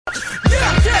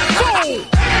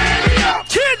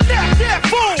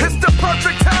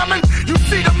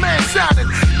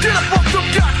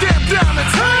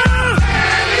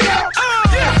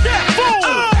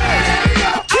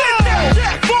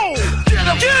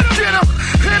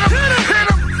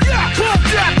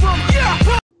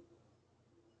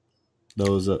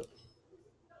Those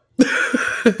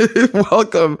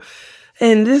Welcome.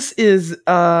 And this is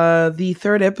the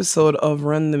third episode of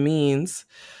Run the Means.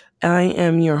 I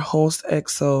am your host,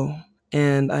 EXO,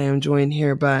 and I am joined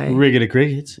here by Riggedy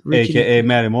Crickets, Rickety- aka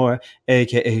Matty Moore,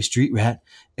 aka Street Rat,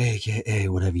 aka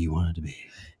whatever you want it to be.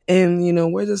 And,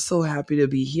 we're just so happy to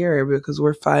be here because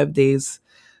we're 5 days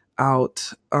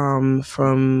out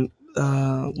from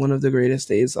one of the greatest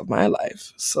days of my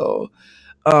life. So,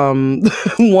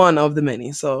 one of the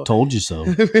many. So, Told you so.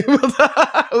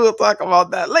 we'll talk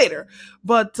about that later.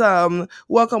 But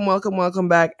welcome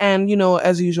back. And,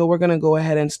 as usual, we're going to go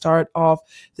ahead and start off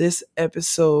this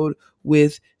episode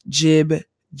with Jib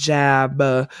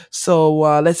Jab. So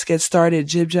let's get started.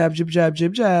 Jib Jab, Jib Jab,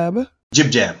 Jib Jab. Jib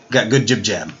jab, got good jib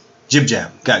jab. Jib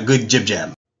jab, got good jib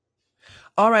jab.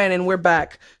 All right, and we're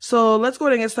back. So let's go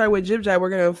ahead and get started with Jib Jab. We're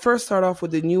going to first start off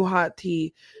with the new hot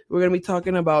tea. We're going to be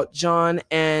talking about John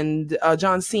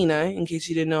Cena, in case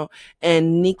you didn't know,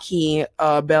 and Nikki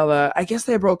Bella. I guess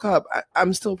they broke up.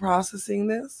 I'm still processing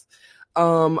this.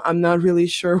 I'm not really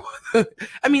sure.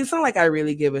 I mean, it's not like I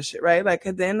really give a shit, right? Like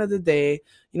at the end of the day,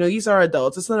 these are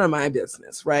adults. It's none of my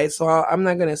business, right? So I'm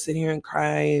not going to sit here and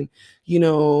cry and,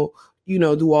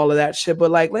 do all of that shit.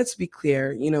 But like, let's be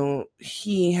clear,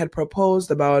 he had proposed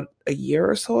about a year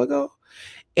or so ago,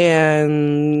 and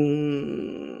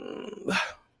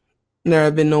there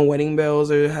have been no wedding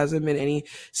bells, or there hasn't been any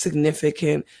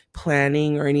significant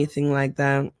planning or anything like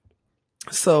that.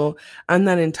 So I'm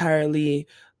not entirely,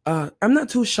 I'm not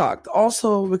too shocked.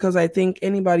 Also, because I think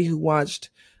anybody who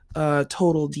watched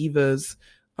Total Divas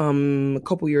a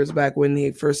couple years back when they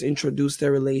first introduced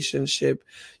their relationship,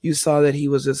 you saw that he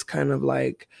was just kind of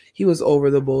like, he was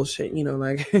over the bullshit,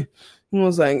 like he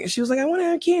was like, she was like, I want to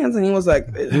have kids, and he was like,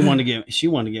 She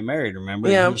wanted to get married, remember?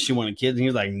 Yeah. She wanted kids, and he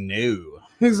was like, no.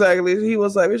 Exactly. He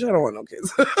was like, bitch, I don't want no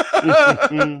kids.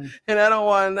 And I don't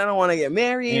want to get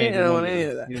married. Yeah, I don't want any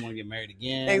of that. He didn't want to get married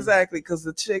again. Exactly, because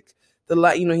the chick, he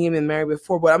had been married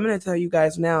before. But I'm going to tell you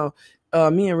guys now,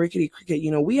 me and Rickety Cricket,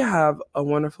 we have a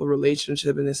wonderful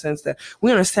relationship in the sense that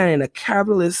we understand in a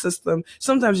capitalist system,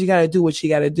 sometimes you got to do what you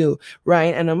got to do,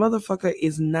 right? And a motherfucker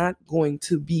is not going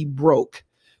to be broke.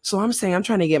 So I'm saying I'm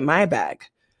trying to get my bag,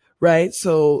 right?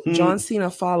 So John Cena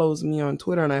follows me on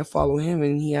Twitter and I follow him,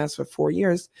 and he asked for 4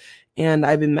 years. And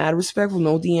I've been mad respectful,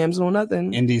 no DMs, no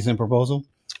nothing. Indecent proposal?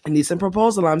 Indecent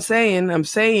proposal. I'm saying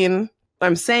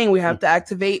we have to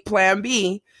activate Plan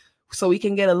B so we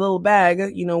can get a little bag,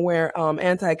 where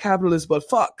anti-capitalist, but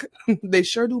fuck, they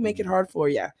sure do make it hard for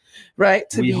you, right?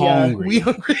 We hungry. We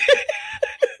hungry.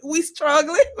 We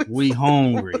struggling. We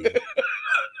hungry.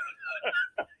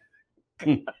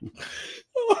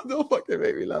 Oh, don't fucking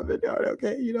make me laugh at y'all,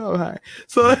 okay? I'm high.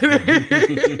 So, I'm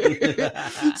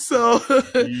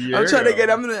trying to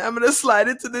I'm gonna slide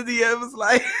into the DMs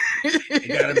like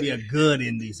it gotta be a good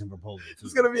indecent proposal too.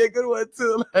 It's gonna be a good one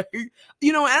too. Like, I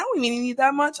don't even need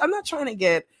that much. I'm not trying to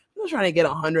get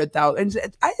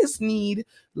 100,000. I just need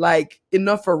like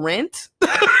enough for rent for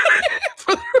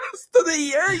the rest of the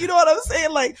year. You know what I'm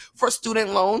saying? Like for student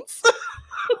loans.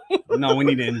 No, we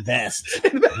need to invest.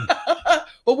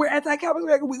 Well, we're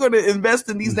anti-capitalist. We're going to invest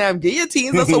in these damn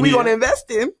guillotines. That's what we're going to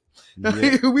invest in.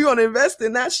 Yeah. We're going to invest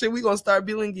in that shit. We're going to start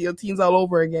building guillotines all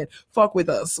over again. Fuck with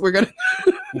us. We're going to...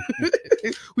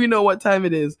 We know what time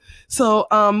it is. So,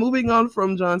 moving on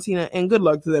from John Cena, and good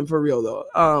luck to them for real, though.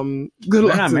 Good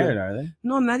luck. They're not to married, them. are they?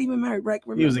 No, not even married, right?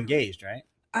 He was engaged, right?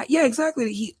 Yeah,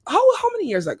 exactly. How many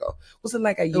years ago? Was it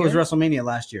like a year? It was WrestleMania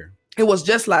last year. It was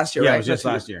just last year, right? Yeah, it was just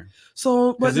last year.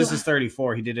 So, but this is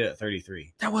 34. He did it at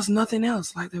 33. There was nothing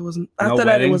else. Like there was after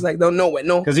that. It was like no.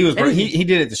 Because he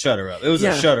did it to shut her up. It was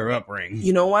a shut her up ring.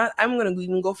 You know what? I'm gonna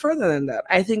even go further than that.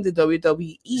 I think the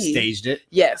WWE staged it.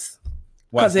 Yes.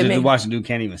 Watch the dude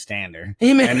can't even stand her.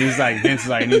 And he's like, Vince is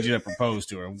like, I need you to propose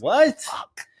to her. What?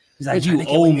 Fuck. He's like, you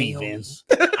owe me, Vince.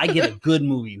 I get a good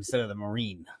movie instead of the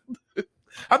Marine.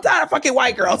 I'm tired of fucking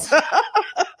white girls.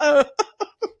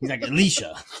 He's like,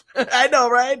 Alicia. I know,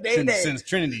 right? Since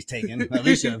Trinity's taken,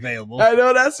 Alicia available. I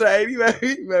know, that's right. He went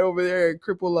over there and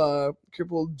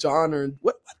cripple John, or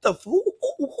what the who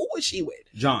was she with?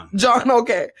 John,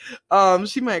 okay.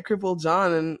 She might cripple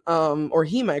John, and or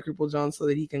he might cripple John so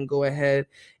that he can go ahead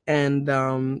and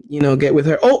get with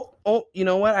her. Oh, you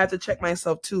know what? I have to check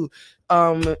myself too.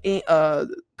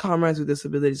 Comrades with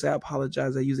disabilities, I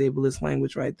apologize. I use ableist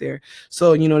language right there.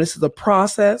 So, this is a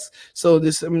process. So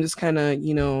I'm just kind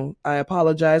of, I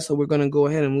apologize. So we're going to go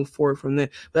ahead and move forward from there.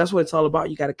 But that's what it's all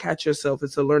about. You got to catch yourself.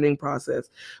 It's a learning process.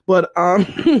 But,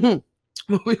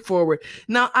 moving forward.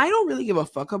 Now, I don't really give a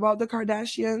fuck about the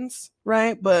Kardashians,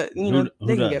 right? But, you know, Who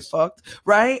they can does? get fucked,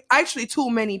 right? Actually, too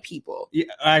many people. Yeah,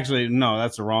 actually, no,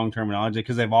 that's the wrong terminology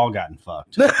because they've all gotten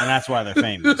fucked, and that's why they're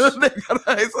famous.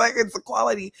 It's like it's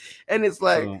equality, and it's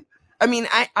like, So, I mean,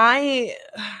 I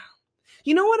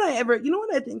you know what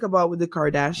I think about with the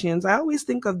Kardashians? I always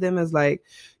think of them as like,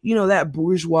 you know,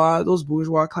 those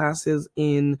bourgeois classes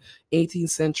in 18th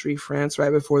century France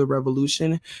right before the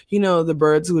revolution. You know, the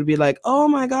birds would be like, oh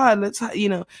my God, you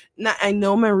know, I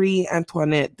know Marie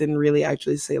Antoinette didn't really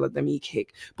actually say let them eat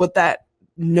cake, but that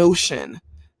notion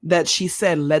that she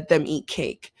said let them eat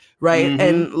cake, right? Mm-hmm.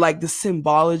 And like the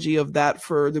symbology of that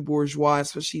for the bourgeois,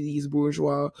 especially these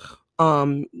bourgeois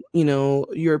you know,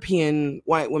 European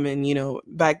white women, you know,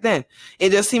 back then.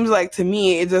 It just seems like to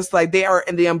me, it's just like they are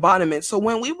in the embodiment. So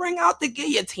when we bring out the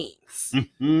guillotines,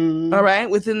 all right,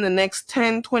 within the next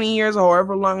 10, 20 years, or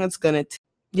however long it's going to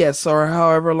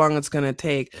however long it's going to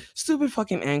take, stupid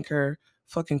fucking anchor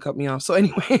fucking cut me off. So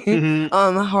anyway,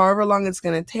 however long it's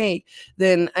going to take,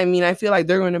 then, I mean, I feel like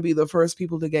they're going to be the first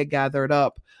people to get gathered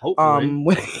up. hopefully.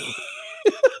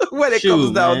 When it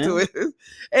comes down to it.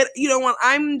 And you know what?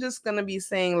 I'm just gonna be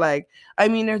saying, like, I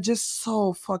mean, they're just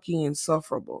so fucking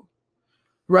insufferable.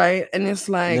 Right? And it's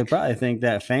like They probably think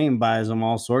that fame buys them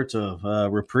all sorts of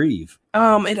reprieve.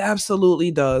 it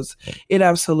absolutely does. It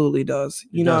absolutely does.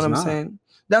 You know what I'm saying?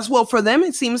 That's well for them,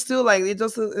 it seems still like it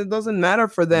doesn't matter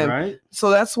for them. Right?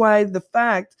 So that's why the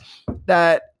fact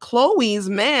that Chloe's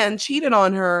man cheated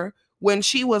on her when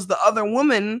she was the other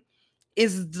woman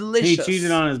is delicious. He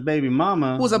cheated on his baby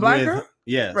mama. Who's a black girl?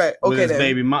 Yes. Right. Okay, with his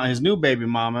then. his new baby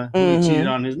mama. Mhm. He cheated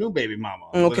on his new baby mama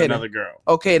with another girl.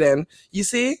 Okay, then. You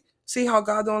see how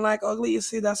God don't like ugly? You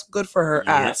see, that's good for her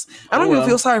ass. I don't Oh, even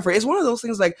feel sorry for it. It's one of those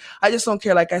things like, I just don't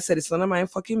care. Like I said, it's none of my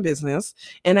fucking business.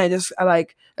 And I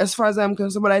like, as far as I'm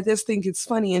concerned, but I just think it's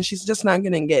funny and she's just not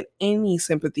going to get any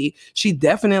sympathy. She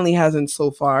definitely hasn't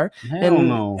so far. Hell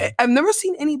no. I've never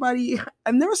seen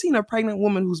a pregnant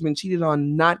woman who's been cheated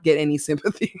on not get any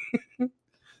sympathy.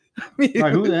 I mean,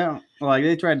 Like, who the hell? Like,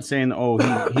 they tried saying, oh,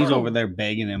 he's over there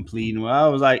begging and pleading. Well, I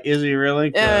was like, is he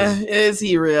really? Is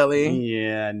he really?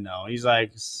 Yeah, no. He's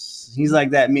like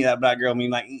that black girl mean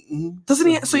like, doesn't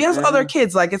he? So he has other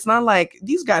kids. Like, it's not like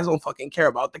these guys don't fucking care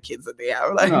about the kids that they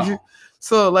have. Like, no.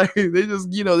 So like they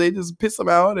just piss them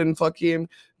out and fucking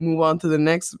move on to the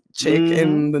next chick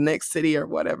in the next city or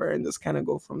whatever, and just kind of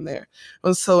go from there.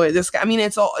 And so it's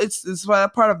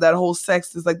part of that whole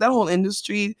sex is like that whole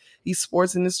industry. These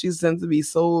sports industries tend to be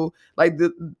so like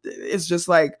it's just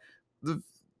like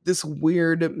this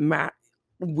weird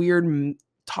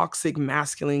toxic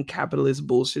masculine capitalist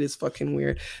bullshit is fucking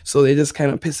weird. So they just kind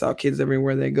of piss out kids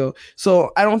everywhere they go. So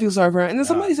I don't feel sorry for her. And then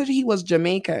somebody said he was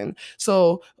Jamaican.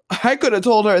 So I could have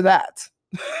told her that.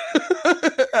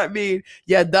 I mean,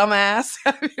 yeah, dumbass.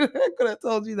 I could have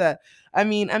told you that. I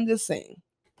mean, I'm just saying.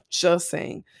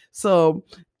 So,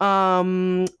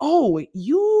 I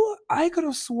could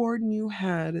have sworn you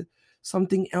had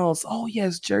something else. Oh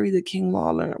yes, Jerry the King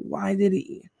Lawler. Why did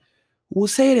he? We'll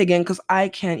say it again because I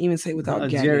can't even say it without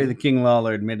gagging. Jerry the King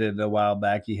Lawler admitted a while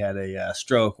back he had a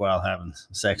stroke while having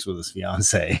sex with his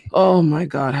fiance. Oh my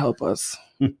God, help us.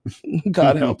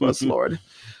 God help us, Lord.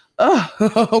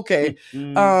 Okay.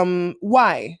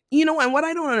 Why? You know, and what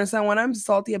I don't understand, what I'm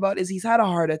salty about is he's had a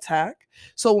heart attack.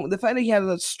 So the fact that he had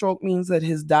a stroke means that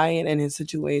his diet and his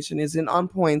situation isn't on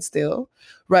point still,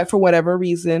 right? For whatever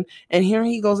reason. And here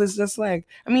he goes. It's just like,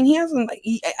 I mean, he hasn't,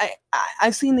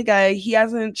 I've seen the guy, he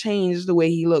hasn't changed the way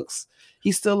he looks.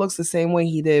 He still looks the same way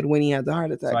he did when he had the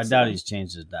heart attack. So I doubt he's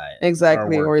changed his diet.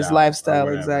 Exactly. Or his lifestyle.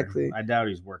 Exactly. I doubt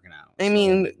he's working out. I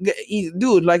mean,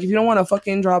 dude, like, if you don't want to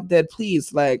fucking drop dead,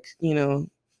 please, like, you know,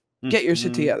 get your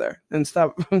shit together and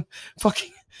stop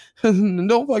fucking.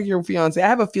 Don't fuck your fiance. I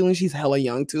have a feeling she's hella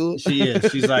young too. She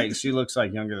is. She looks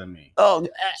like younger than me. Oh,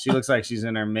 she looks like she's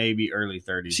in her maybe early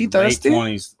 30s. She thirsty?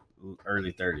 Late 20s,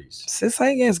 early 30s. Sis,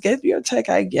 I guess get your check,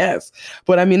 I guess.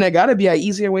 But I mean, there gotta be an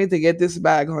easier way to get this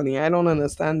bag, honey. I don't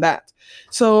understand that.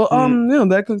 So,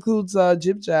 that concludes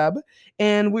Jib Jab,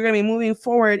 and we're gonna be moving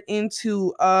forward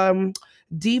into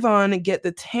Devon Get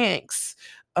the Tanks.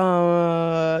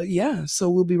 So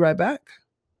we'll be right back.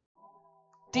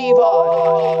 Devon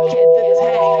Get the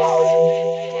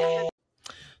Tanks.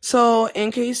 So,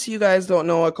 in case you guys don't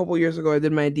know, a couple years ago I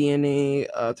did my DNA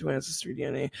through Ancestry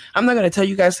DNA. I'm not gonna tell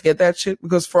you guys to get that shit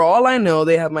because for all I know,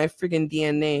 they have my freaking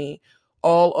DNA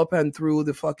all up and through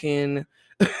the fucking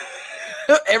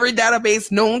every database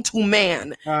known to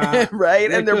man, right?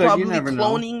 And they're probably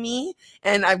cloning me,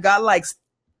 and I've got like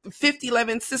 50,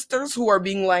 11 sisters who are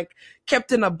being like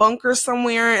kept in a bunker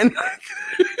somewhere, and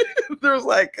there's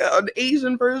like an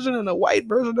Asian version and a white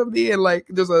version of me, and like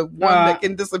there's a one that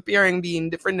can disappear and be in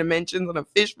different dimensions, and a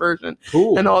fish version,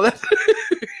 cool, and all that.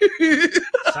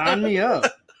 Sign me up.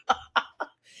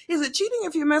 Is it cheating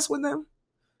if you mess with them?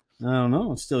 I don't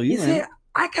know. It's still you.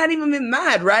 I can't even be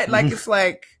mad, right? Like it's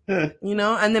like, you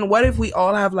know. And then what if we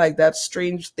all have like that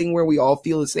strange thing where we all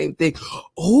feel the same thing?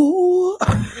 Oh,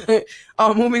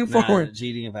 moving forward.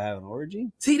 Cheating if I have an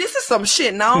orgy? See, this is some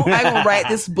shit. Now I'm gonna write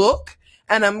this book,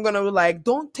 and I'm gonna like,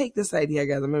 don't take this idea,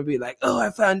 guys. I'm gonna be like, oh,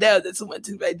 I found out that someone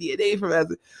took my DNA from us.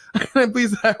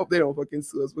 Please, I hope they don't fucking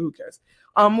sue us, but who cares?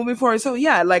 Moving forward. So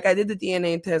yeah, like I did the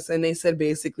DNA test, and they said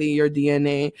basically your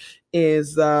DNA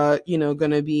is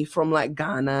gonna be from like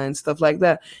Ghana and stuff like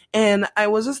that. And I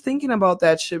was just thinking about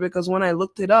that shit because when I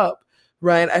looked it up,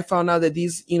 right, I found out that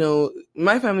these,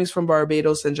 my family's from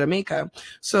Barbados and Jamaica.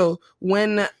 So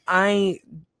when I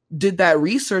did that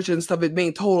research and stuff, it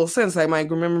made total sense. Like my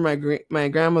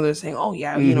grandmother saying, "Oh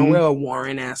yeah, we're a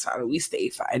Warren ass family. We stay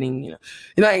fighting."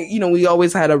 We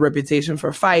always had a reputation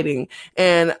for fighting,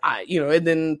 and it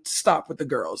didn't stop with the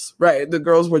girls. Right, the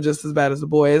girls were just as bad as the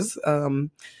boys, and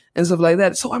stuff like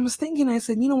that. So I was thinking, I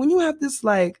said, when you have this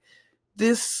like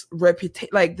this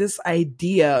reputation, like this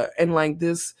idea, and like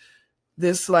this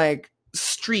like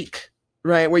streak,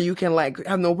 right, where you can like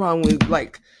have no problem with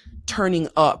like turning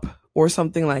up or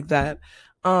something like that.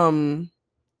 I'm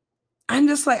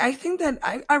just like, I think that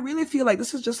I really feel like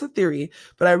this is just a theory,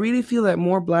 but I really feel that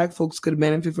more Black folks could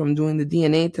benefit from doing the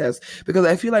DNA test, because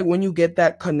I feel like when you get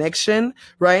that connection,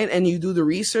 right, and you do the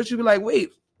research, you'll be like, wait,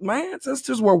 my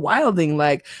ancestors were wilding.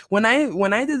 Like when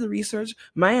I did the research,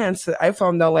 I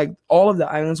found out like all of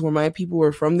the islands where my people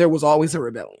were from, there was always a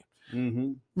rebellion.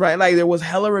 Mm-hmm. Right, like there was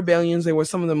hella rebellions. They were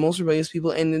some of the most rebellious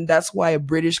people, and that's why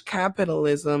British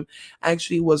capitalism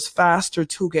actually was faster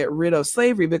to get rid of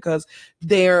slavery, because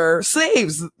they're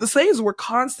slaves. The slaves were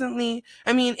constantly.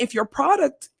 I mean, if your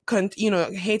product, I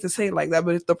hate to say it like that,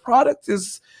 but if the product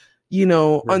is,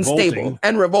 revolting. Unstable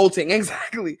and revolting,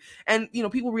 exactly, and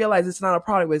people realize it's not a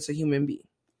product, but it's a human being,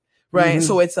 right? Mm-hmm.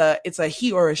 So it's a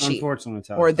he or a she,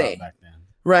 unfortunately, or they. Back then.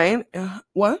 Right?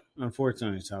 What?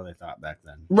 Unfortunately, it's how they thought back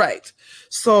then. Right.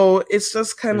 So it's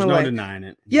just kind of like, no denying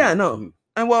it. Yeah, no.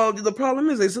 And well, the problem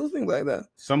is they still think like that.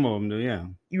 Some of them do, yeah.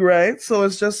 You're right. So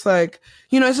it's just like,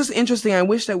 it's just interesting. I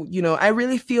wish that, I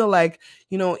really feel like,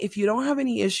 if you don't have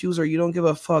any issues or you don't give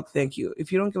a fuck, thank you.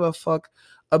 If you don't give a fuck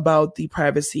about the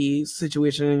privacy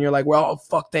situation and you're like, we're all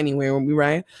fucked anyway,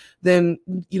 right? Then,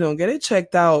 get it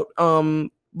checked out.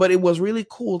 But it was really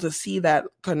cool to see that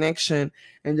connection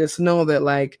and just know that,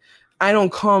 like, I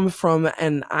don't come from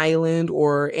an island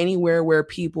or anywhere where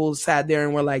people sat there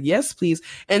and were like, yes, please.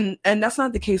 And that's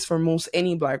not the case for most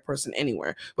any Black person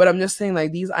anywhere. But I'm just saying,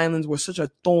 like, these islands were such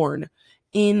a thorn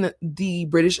in the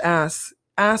British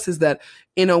asses that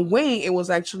in a way it was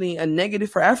actually a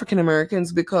negative for African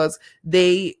Americans, because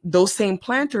those same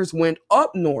planters went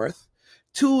up north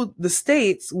to the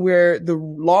States where the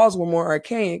laws were more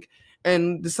archaic,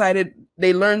 and decided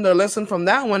they learned their lesson from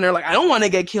that one. They're like, I don't want to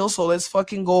get killed, so let's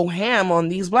fucking go ham on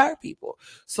these Black people.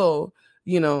 So,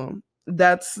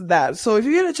 that's that. So if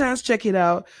you get a chance, check it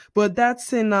out. But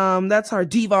that's our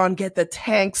Devon Get the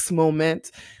Tanks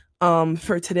moment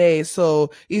for today.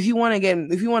 So if you want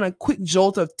a quick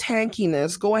jolt of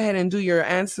tankiness, go ahead and do your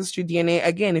ancestry DNA.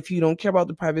 Again, if you don't care about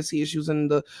the privacy issues and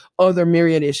the other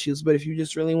myriad issues, but if you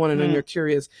just really want to know and you're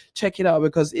curious, check it out,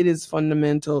 because it is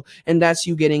fundamental, and that's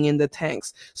you getting in the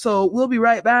tanks. So we'll be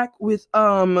right back with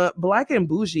Black and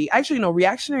Bougie. Actually, no,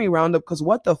 Reactionary Roundup, because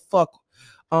what the fuck,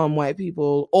 old white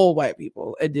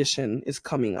people edition is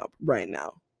coming up right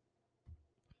now.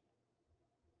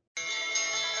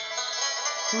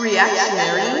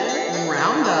 Reactionary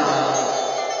Roundup.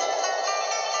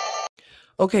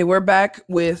 Okay, we're back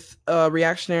with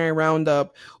Reactionary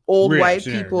Roundup. Old white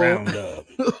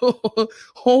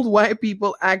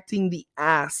people acting the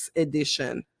ass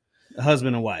edition.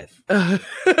 Husband and wife.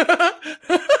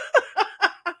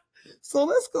 So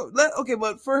let's go. Okay,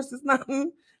 but first, it's not.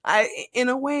 In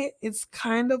a way, it's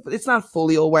not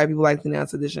fully old white people acting the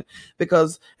ass edition,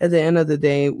 because at the end of the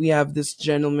day, we have this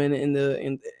gentleman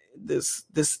in this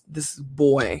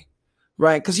boy,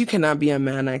 right? Because you cannot be a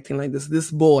man acting like this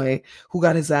boy who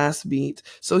got his ass beat.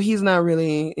 So he's not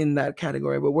really in that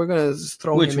category, but we're gonna just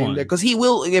throw him in there, because he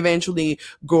will eventually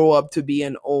grow up to be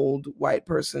an old white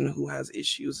person who has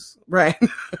issues, right?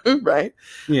 Right?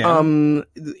 Yeah.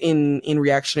 In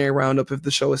Reactionary Roundup, if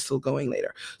the show is still going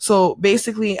later. So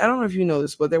basically, I don't know if you know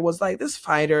this, but there was like this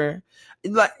fighter,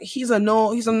 like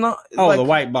the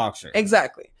white boxer.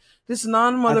 Exactly. This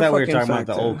non-motherfucking I thought we were talking factor.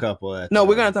 about the old couple. No,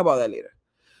 we're gonna talk about that later,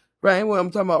 right? Well,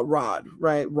 I'm talking about Rod,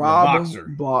 right? Rod,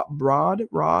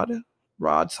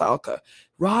 Rod Salka,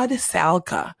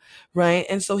 right?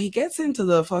 And so he gets into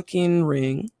the fucking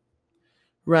ring,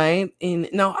 right? And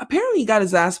now apparently he got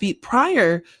his ass beat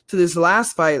prior to this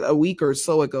last fight a week or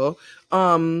so ago,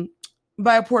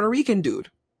 by a Puerto Rican dude.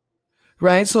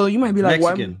 Right? So you might be like,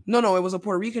 Mexican. what? No, it was a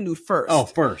Puerto Rican dude first. Oh,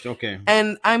 first. Okay.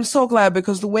 And I'm so glad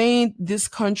because the way this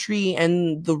country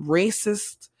and the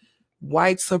racist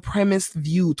white supremacist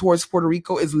view towards Puerto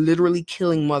Rico is literally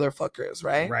killing motherfuckers,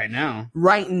 right? Right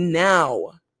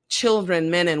now. Children,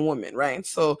 men and women, right?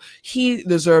 So he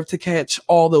deserved to catch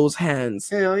all those hands.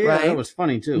 Hell yeah, right? That was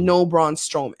funny too. No Braun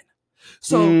Strowman.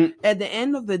 So at the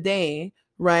end of the day,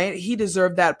 right, he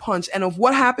deserved that punch. And of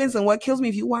what happens and what kills me,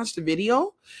 if you watch the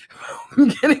video, him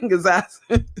getting his ass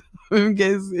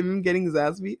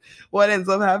beat, what ends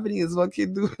up happening is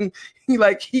fucking dude,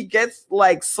 he gets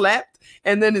like slapped,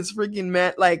 and then his freaking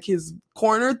man, like his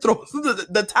corner throws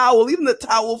the towel, even the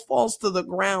towel falls to the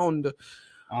ground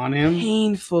on him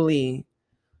painfully,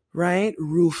 right,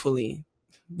 ruefully,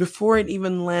 before it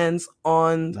even lands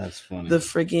on the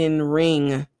freaking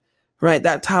ring. Right,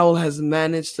 that towel has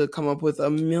managed to come up with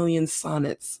a million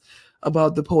sonnets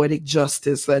about the poetic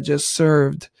justice that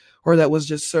was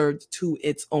just served to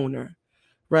its owner.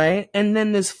 Right? And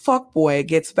then this fuckboy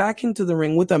gets back into the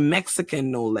ring with a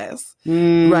Mexican, no less.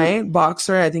 Right?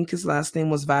 Boxer, I think his last name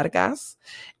was Vargas.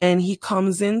 And he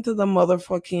comes into the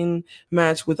motherfucking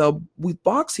match with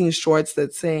boxing shorts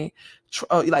that say,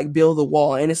 build the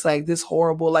wall. And it's like this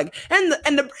horrible, and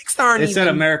the bricks aren't It said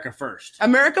America first.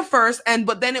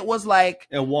 But then it was like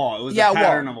a wall. It was a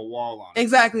pattern of a wall on it.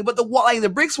 Exactly. But the wall, the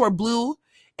bricks were blue.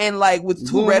 And with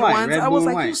two red ones, I was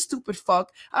like, you stupid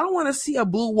fuck. I don't want to see a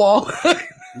blue wall.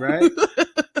 Right?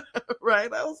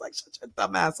 Right? I was like, shut your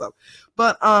dumb ass up.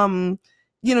 But,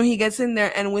 he gets in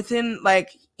there and within,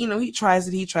 he tries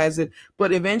it.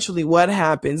 But eventually what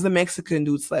happens? The Mexican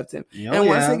dude slapped him.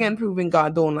 Once again, proving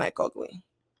God don't like ugly.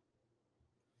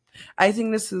 I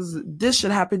think this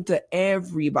should happen to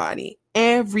everybody.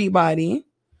 Everybody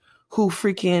who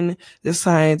freaking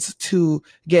decides to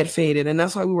get faded. And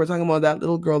that's why we were talking about that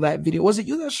little girl, that video. Was it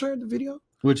you that shared the video?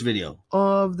 Which video?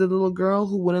 Of the little girl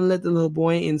who wouldn't let the little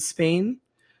boy in Spain.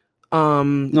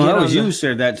 No, that was you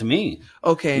shared that to me.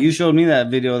 Okay. You showed me that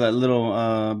video, that little,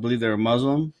 I believe they were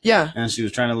Muslim. Yeah. And she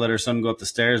was trying to let her son go up the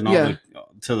stairs and all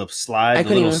to the slide. I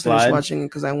couldn't even finish watching it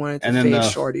because I wanted to fade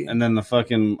shorty. And then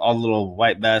all the little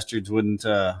white bastards wouldn't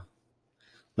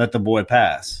let the boy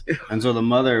pass. And so the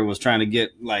mother was trying to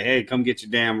get hey, come get your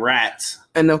damn rats.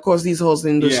 And of course these hoes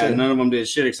didn't do shit. None of them did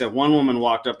shit except one woman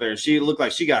walked up there and she looked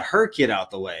like she got her kid out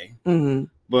the way. Mm-hmm.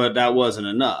 But that wasn't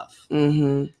enough.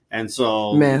 Mm-hmm. And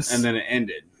so mess. And then it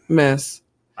ended. Mess.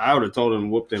 I would have told him to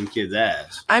whoop them kids'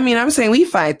 ass. I mean, I'm saying we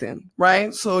fight them,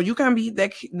 right? So you can beat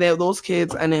those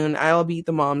kids, and then I'll beat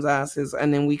the mom's asses,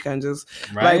 and then we can just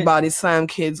body slam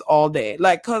kids all day,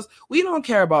 cause we don't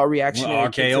care about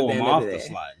reactionary kids at the end of the day.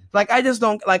 I just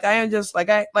don't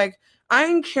I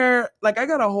don't care. I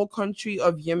got a whole country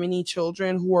of Yemeni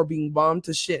children who are being bombed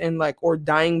to shit and or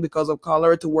dying because of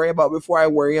cholera to worry about before I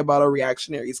worry about a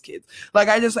reactionary's kids.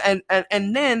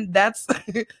 And then that's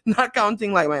not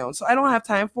counting my own. So I don't have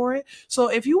time for it. So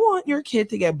if you want your kid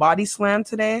to get body slammed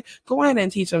today, go ahead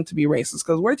and teach them to be racist,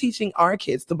 because we're teaching our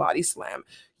kids to body slam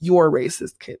your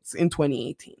racist kids in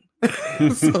 2018.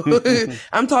 So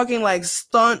I'm talking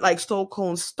Stone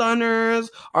Cold Stunners,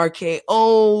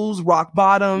 RKOs, Rock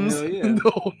Bottoms.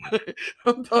 No,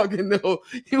 I'm talking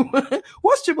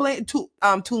what's Triple H?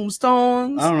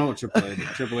 Tombstones. I don't know what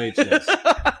Triple H is.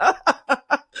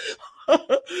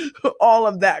 All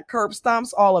of that, curb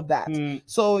stomps, all of that.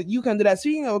 So you can do that.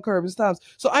 Speaking of curb stomps,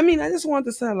 so I mean, I just want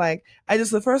to say,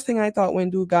 the first thing I thought when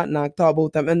dude got knocked out,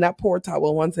 both them, and that poor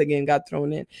towel once again got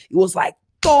thrown in. It was like,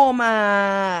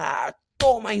 toma,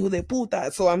 hijo de puta.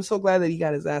 So I'm so glad that he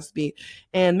got his ass beat.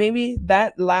 And maybe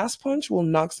that last punch will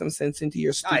knock some sense into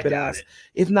your stupid ass.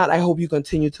 If not, I hope you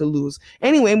continue to lose.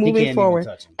 Anyway, moving forward.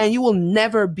 And you will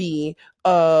never be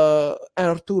an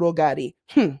Arturo Gatti.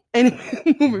 Anyway,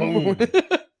 moving forward.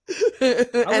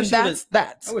 And that's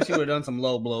that. I wish you would have done some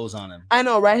low blows on him. I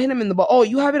know, right? Hit him in the ball. Oh,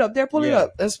 you have it up there? Pull it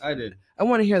up. I did. I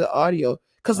want to hear the audio.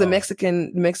 Because the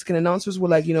Mexican announcers were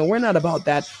like, we're not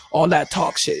about all that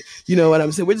talk shit. You know what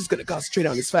I'm saying? We're just going to concentrate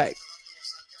on this fight.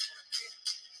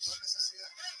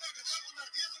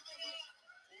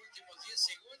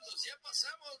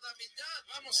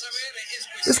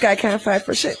 This guy can't fight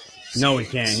for shit. No, he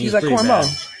can't. He's like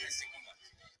cornball.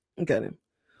 Look at him.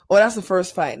 Oh, that's the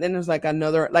first fight. Then there's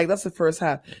another, that's the first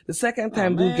half. The second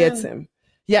time, dude gets him.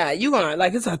 Yeah, you gonna,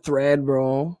 it's a thread,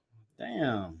 bro.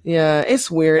 Damn. Yeah, it's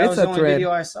weird. That It's was a the only thread.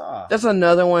 video I saw. That's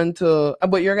another one to,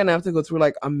 but you're gonna have to go through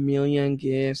like a million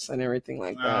gifts and everything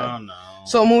like that. Oh no.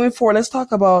 So moving forward, let's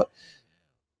talk about.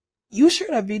 You shared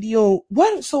a video.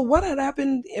 What had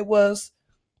happened? It was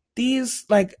these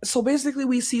like. So basically,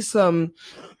 we see some.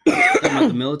 Talking about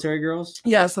the military girls.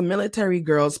 Yeah, some military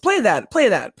girls. Play that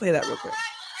real quick.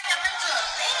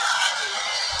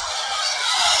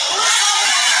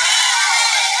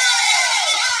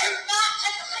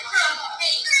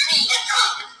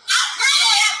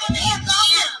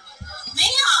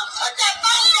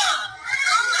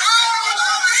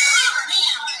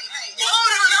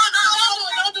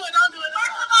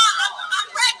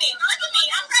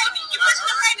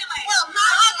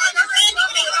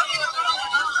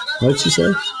 What'd she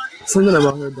say? Something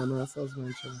about her dumbass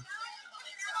husband.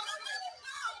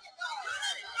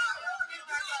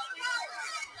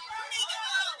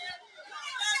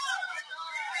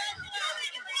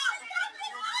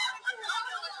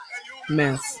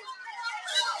 Mess.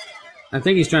 I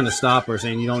think he's trying to stop her,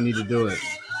 saying you don't need to do it.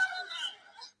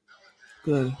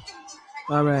 Good.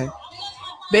 All right.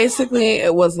 Basically,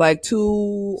 it was like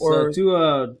two.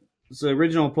 So the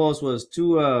original post was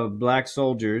two black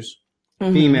soldiers,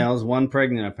 Mhm. females, one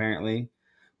pregnant apparently,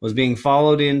 was being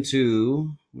followed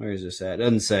into, where is this at?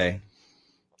 Doesn't say.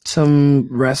 Some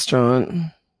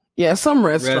restaurant. Yeah, some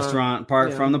restaurant.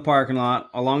 Parked Yeah. from the parking lot.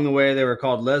 Along the way, they were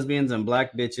called lesbians and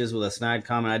black bitches with a snide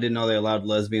comment. I didn't know they allowed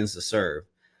lesbians to serve.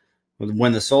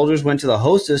 When the soldiers went to the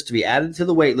hostess to be added to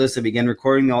the wait list, they began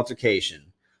recording the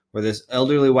altercation, where this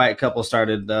elderly white couple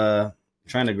started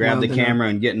trying to grab the camera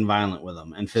and getting violent with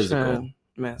them and physical.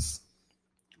 Mess.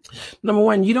 Number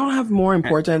one, you don't have more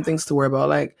important things to worry about,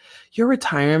 like your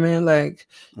retirement, like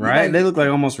Right? like, They look like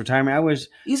almost retirement. I wish.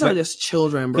 these are just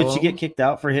children, bro. Could she get kicked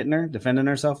out for hitting her, defending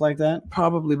herself like that?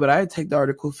 Probably, but I'd take the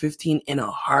Article 15 in a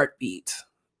heartbeat.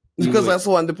 Because that's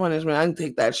one the punishment. I can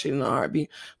take that shit in a heartbeat.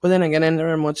 But then again, I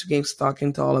never much gave stock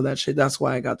into all of that shit. That's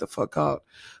why I got the fuck out.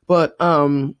 But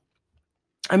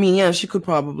I mean, yeah, she could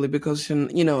probably, because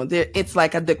it's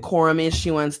like a decorum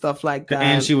issue and stuff like that.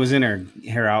 And she was in her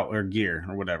hair out or gear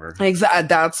or whatever. Exactly.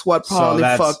 That's what probably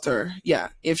that's- fucked her. Yeah.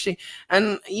 If she,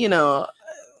 and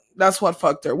that's what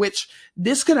fucked her, which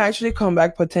this could actually come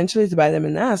back potentially to bite them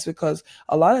in the ass, because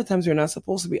a lot of times you're not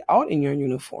supposed to be out in your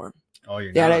uniform. Oh,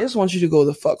 you're Yeah, not. they just want you to go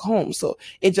the fuck home. So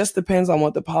it just depends on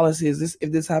what the policy is.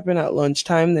 If this happened at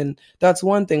lunchtime, then that's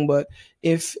one thing. But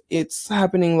if it's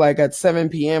happening like at 7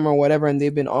 p.m. or whatever, and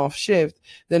they've been off shift,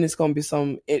 then it's going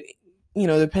to be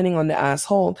depending on the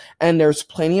asshole. And there's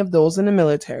plenty of those in the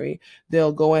military.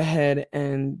 They'll go ahead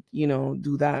and,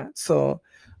 do that. So,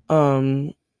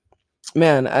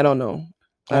 man, I don't know.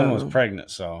 One was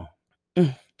pregnant, so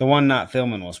the one not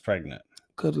filming was pregnant.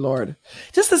 Good Lord.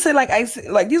 Just to say, like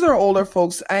these are older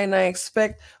folks, and I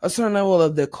expect a certain level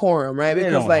of decorum, right? They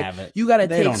Because don't have it. you got to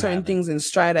They take don't certain have it. things in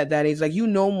stride at that age. Like,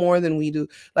 more than we do.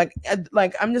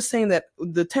 Like I'm just saying that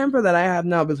the temper that I have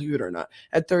now, believe it or not,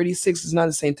 at 36 is not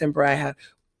the same temper I had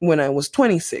when I was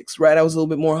 26, right? I was a little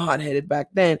bit more hot-headed back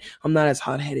then. I'm not as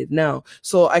hot-headed now.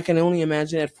 So I can only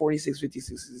imagine at 46,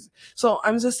 56. So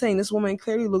I'm just saying, this woman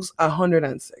clearly looks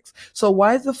 106. So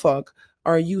why the fuck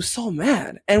are you so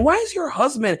mad? And why is your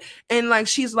husband? And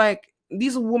she's like,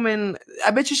 these women,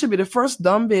 I bet you should be the first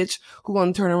dumb bitch who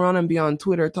gonna turn around and be on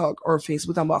Twitter talk or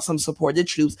Facebook talking about some support the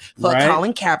troops for Right.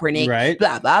 Colin Kaepernick, Right.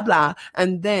 blah, blah, blah.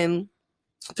 And then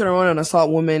turn around and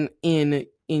assault women in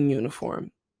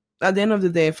uniform. At the end of the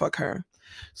day, fuck her.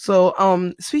 So,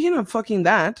 speaking of fucking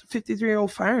that,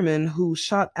 53-year-old fireman who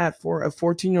shot for a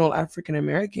 14-year-old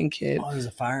African-American kid. Oh, he's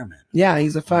a fireman. Yeah,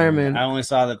 he's a fireman. I only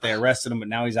saw that they arrested him, but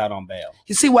now he's out on bail.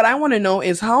 You see, what I want to know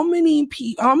is how many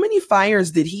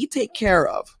fires did he take care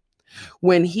of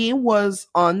when he was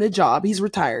on the job? He's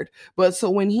retired, but so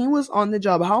when he was on the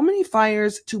job, how many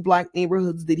fires to black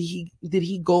neighborhoods did he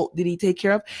take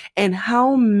care of, and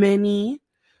how many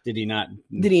Did he not?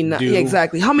 Yeah,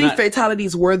 exactly. How many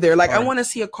fatalities were there? I want to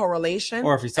see a correlation.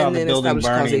 Or if he saw and the then building establish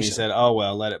burning, he causation. said, "Oh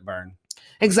well, let it burn."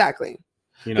 Exactly.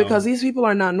 Because these people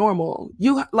are not normal.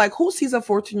 You who sees a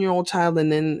 14-year-old child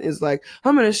and then is like,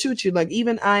 I'm gonna shoot you.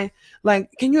 Even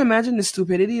can you imagine the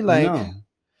stupidity? No.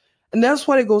 And that's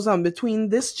what it goes on between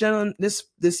this gentleman, this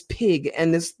pig,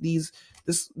 and this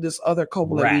other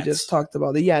couple that we just talked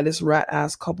about. This rat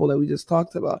ass couple that we just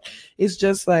talked about. It's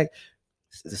just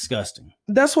it's disgusting.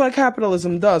 That's what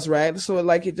capitalism does, right? So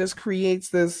it just creates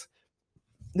this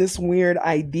weird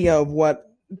idea of what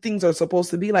things are supposed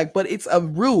to be like, but it's a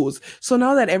ruse. So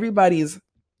now that everybody's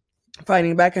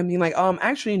fighting back and being like,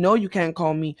 actually, no, you can't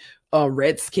call me a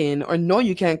redskin, or no,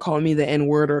 you can't call me the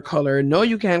N-word or color. No,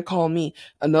 you can't call me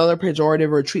another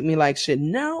pejorative or treat me like shit.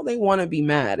 Now they want to be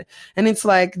mad. And it's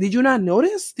like, did you not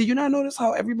notice? Did you not notice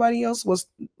how everybody else was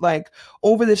like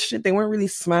over this shit? They weren't really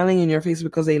smiling in your face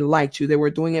because they liked you. They were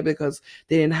doing it because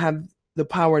they didn't have the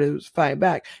power to fight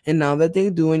back. And now that they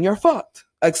do, and you're fucked.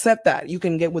 Accept that. You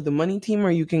can get with the money team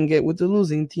or you can get with the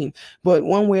losing team. But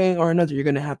one way or another, you're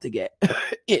going to have to get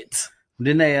it.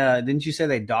 Didn't you say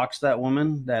they doxed that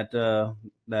woman, that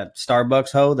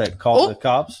Starbucks hoe that called the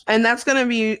cops? And that's gonna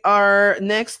be our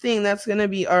next thing. That's gonna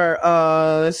be our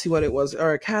let's see what it was.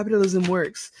 Our Capitalism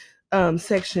Works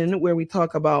section where we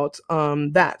talk about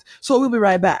that. So we'll be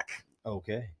right back.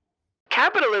 Okay.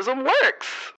 Capitalism Works.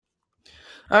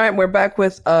 All right, we're back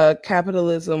with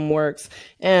Capitalism Works,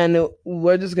 and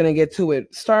we're just gonna get to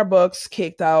it. Starbucks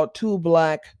kicked out 2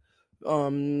 black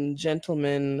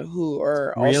gentlemen who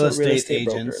are real also estate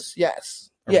agents. Brokers.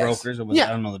 Yes. Or brokers, or I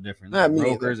don't know the difference.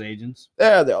 Brokers, agents.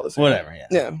 They're all the same. Whatever, yeah.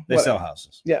 Yeah. They sell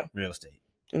houses. Yeah. Real estate.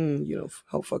 And,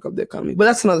 help fuck up the economy. But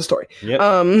that's another story. Yep.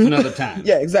 Another time.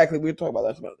 Yeah, exactly. We'll talk about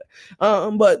that another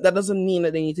day. But that doesn't mean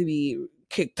that they need to be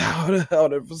kicked out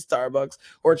of Starbucks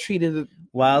or treated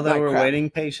while they like were crap. waiting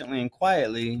patiently and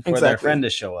quietly for their friend to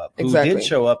show up, who did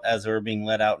show up as they were being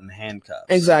let out in handcuffs.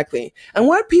 Exactly. And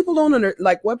what people don't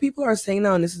what people are saying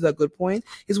now, and this is a good point,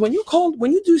 is when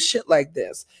you do shit like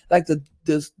this, like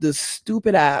the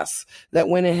stupid ass that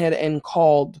went ahead and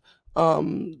called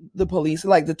the police,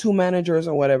 like the 2 managers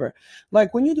or whatever.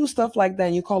 Like when you do stuff like that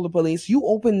and you call the police, you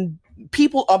open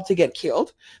people up to get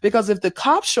killed, because if the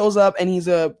cop shows up and he's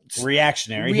a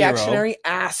reactionary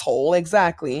asshole,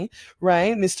 exactly,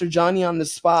 right, Mr. Johnny on the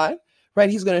spot, right,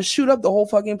 he's gonna shoot up the whole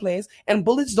fucking place, and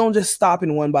bullets don't just stop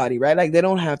in one body, right? Like they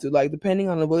don't have to, like depending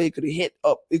on the bullet, it could hit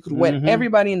up, it could wet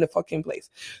everybody in the fucking place.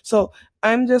 So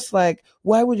I'm just like,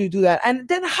 why would you do that? And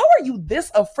then how are you this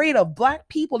afraid of black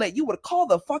people that you would call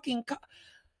the fucking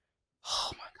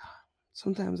oh my god.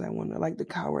 Sometimes I wonder, like, the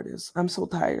cowardice. I'm so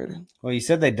tired. Well, you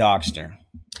said they doxed her.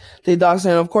 They doxed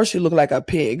her, and of course she looked like a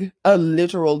pig. A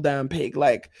literal damn pig.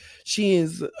 Like, she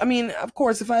is, I mean, of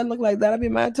course, if I look like that, I'd be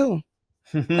mad too.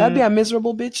 I'd be a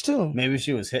miserable bitch too. Maybe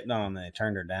she was hitting on them and they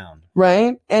turned her down.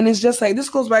 Right? And it's just like, this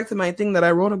goes back to my thing that I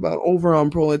wrote about over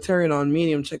on Proletariat on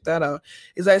Medium. Check that out.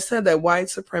 Is I said that white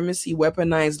supremacy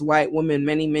weaponized white women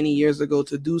many, many years ago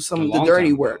to do some of the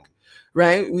dirty work.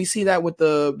 Right? We see that with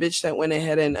the bitch that went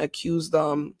ahead and accused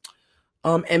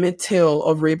Emmett Till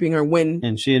of raping her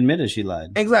and she admitted she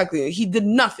lied. Exactly. He did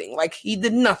nothing. Like, he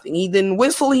did nothing. He didn't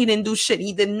whistle. He didn't do shit.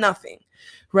 He did nothing.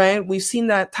 Right? We've seen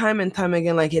that time and time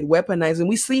again, like it weaponized. And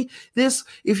we see this,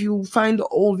 if you find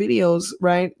old videos,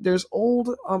 right? There's old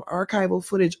archival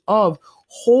footage of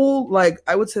whole, like,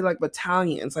 I would say like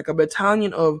battalions, like a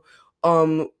battalion of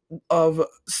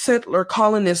settler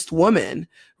colonist women,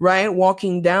 right,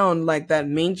 walking down like that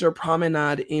major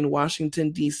promenade in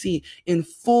Washington, D.C. in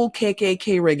full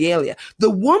KKK regalia. The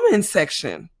women's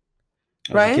section,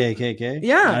 right? KKK?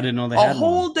 Yeah. I didn't know they had a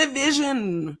whole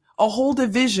division.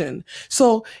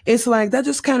 So it's like, that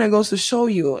just kind of goes to show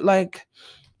you, like,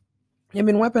 they've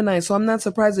been weaponized. So I'm not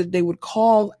surprised that they would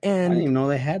call and... I didn't even know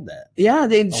they had that. Yeah,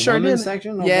 they sure did.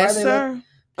 Section? Yes, sir.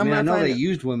 I know they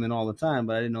used women all the time,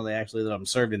 but I didn't know they actually let them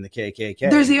served in the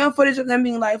KKK. There's even footage of them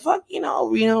being like, fuck,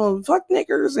 fuck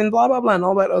niggers and blah, blah, blah, and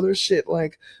all that other shit.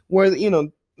 Like, where,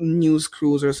 news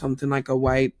crews or something, like a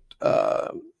white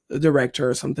director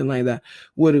or something like that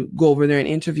would go over there and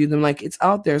interview them. Like, it's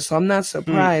out there. So I'm not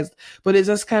surprised, but it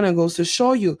just kind of goes to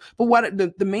show you. But what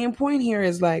the main point here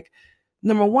is, like,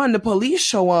 number one, the police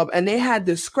show up and they had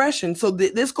discretion. So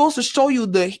this goes to show you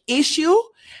the issue.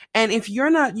 And if you're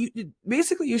not,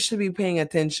 basically you should be paying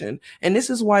attention. And this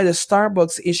is why the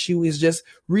Starbucks issue is just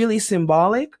really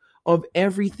symbolic of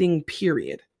everything,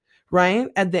 period. Right?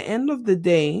 At the end of the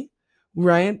day,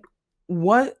 right,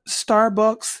 what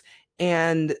Starbucks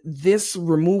and this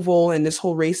removal and this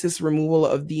whole racist removal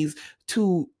of these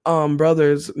 2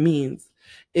 brothers means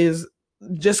is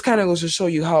just kind of goes to show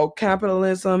you how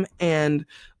capitalism and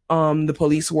the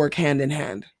police work hand in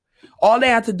hand. All they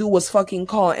had to do was fucking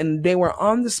call, and they were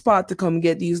on the spot to come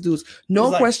get these dudes.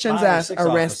 No questions asked.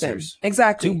 Arrest them.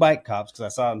 Exactly. 2 bike cops, because I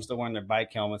saw them still wearing their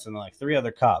bike helmets, and like 3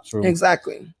 other cops.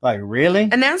 Exactly. Like, really?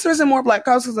 And the answer isn't more black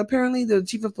cops, because apparently the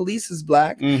chief of police is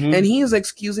black, and he is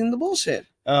excusing the bullshit.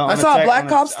 I saw a black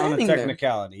cop standing there.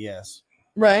 Technicality, yes.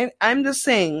 Right? I'm just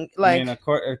saying, like... I mean,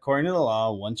 according to the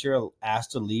law, once you're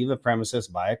asked to leave a premises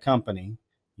by a company...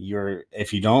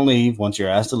 if you don't leave, once you're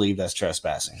asked to leave, that's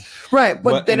trespassing. Right,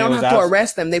 but they don't have to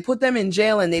arrest them. They put them in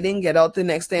jail and they didn't get out the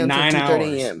next day until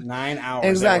 2:30 a.m. 9 hours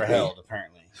exactly. they were held,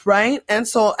 apparently. right? And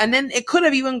then it could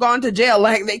have even gone to jail.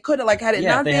 Like they could have, like, had it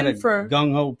not they had been a for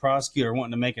gung ho prosecutor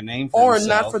wanting to make a name for or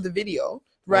himself. not for the video,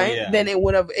 right? yeah. Then it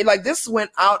would have, like, this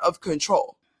went out of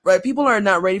control. Right, people are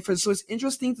not ready for it, so it's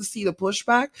interesting to see the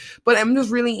pushback. But I'm just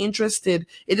really interested.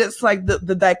 It's just like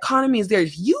the dichotomy is there.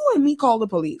 If you and me call the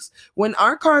police when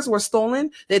our cars were stolen,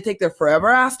 they take their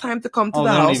forever ass time to come to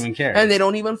the house, don't even care. and they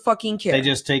don't even fucking care. They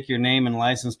just take your name and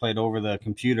license plate over the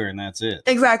computer, and that's it.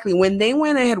 Exactly. When they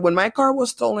went ahead, when my car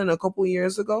was stolen a couple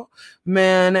years ago,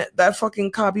 man, that fucking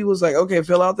cop, he was like, okay,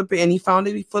 fill out and he found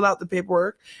it. He filled out the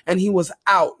paperwork, and he was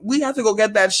out. We had to go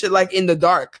get that shit like in the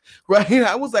dark, right?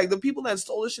 I was like, the people that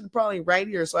stole it should probably right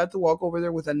here, so I had to walk over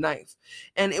there with a knife,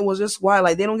 and it was just wild.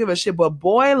 Like, they don't give a shit. But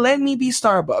boy, let me be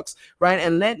Starbucks, right?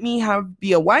 And let me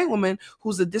be a white woman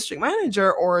who's the district manager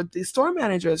or the store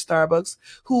manager at Starbucks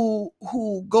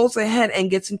who goes ahead and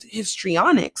gets into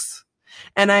histrionics.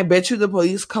 And I bet you the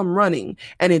police come running,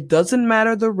 and it doesn't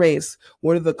matter the race,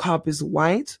 whether the cop is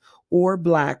white or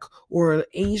black or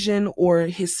Asian or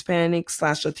Hispanic /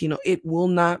 Latino. It will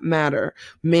not matter.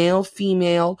 Male,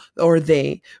 female, or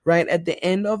they, right? At the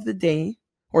end of the day,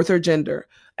 or third gender,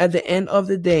 at the end of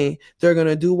the day, they're going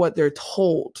to do what they're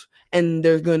told. And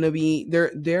they're going to be,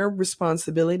 their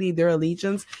responsibility, their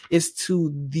allegiance is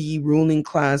to the ruling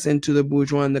class and to the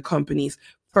bourgeois and the companies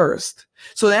first.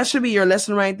 So that should be your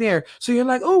lesson right there. So you're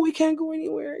like, oh, we can't go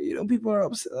anywhere. You know, people are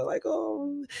upset. They're like,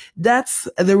 oh, that's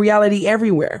the reality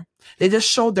everywhere. They just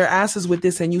showed their asses with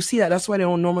this, and you see that. That's why they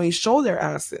don't normally show their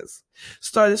asses.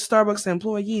 This Starbucks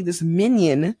employee, this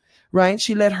minion, right?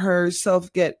 She let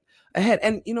herself get ahead.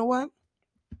 And you know what?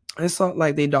 I saw,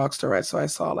 like, they doxed her, right? So I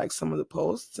saw, like, some of the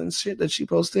posts and shit that she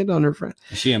posted on her friend.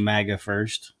 Is she a MAGA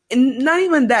first? And not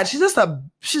even that. She's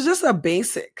just a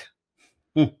basic.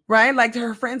 Right? Like,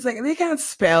 her friends, like, they can't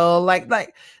spell. Like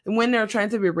when they're trying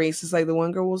to be racist, like the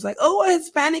one girl was like, oh, a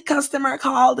Hispanic customer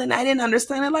called and I didn't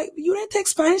understand it. Like, you didn't take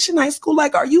Spanish in high school.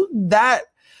 Like, are you that?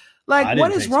 Like,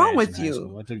 what is wrong with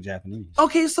you? I took Japanese.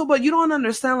 Okay, so, but you don't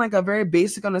understand, like, a very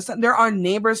basic understanding. There are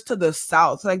neighbors to the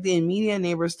south, like the immediate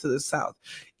neighbors to the south.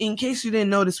 In case you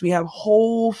didn't notice, we have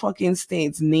whole fucking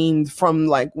states named from,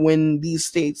 like, when these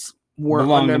states were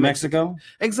belong under to Mexico.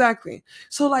 Exactly.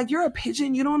 So, like, you're a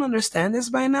pigeon. You don't understand this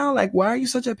by now. Like, why are you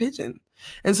such a pigeon?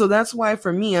 And so that's why,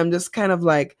 for me, I'm just kind of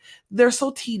like, they're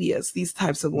so tedious, these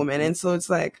types of women. And so it's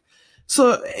like,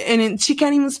 she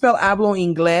can't even spell hablo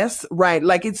inglés right.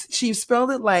 Like, she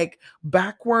spelled it like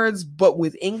backwards, but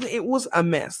with English, it was a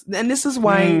mess. And this is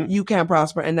why you can't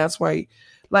prosper. And that's why,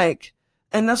 like,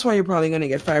 and that's why you're probably going to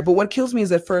get fired. But what kills me is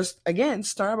that first, again,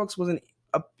 Starbucks wasn't,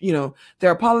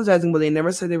 they're apologizing, but they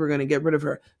never said they were going to get rid of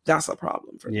her. That's a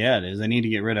problem for me. Yeah, it is. They need to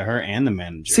get rid of her and the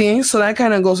manager. See, so that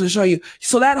kind of goes to show you.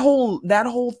 So that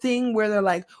whole thing where they're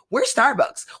like, we're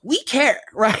Starbucks, we care,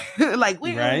 right? Like,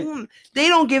 they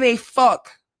don't give a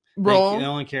fuck, bro. They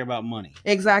only care about money.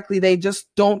 Exactly. They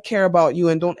just don't care about you,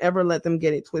 and don't ever let them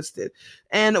get it twisted.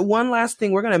 And one last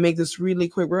thing, we're going to make this really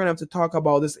quick. We're going to have to talk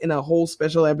about this in a whole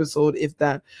special episode, if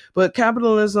that. But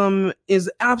capitalism is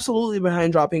absolutely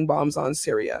behind dropping bombs on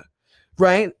Syria,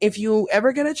 right? If you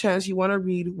ever get a chance, you want to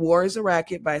read War is a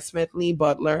Racket by Smedley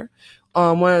Butler,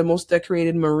 one of the most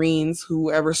decorated Marines who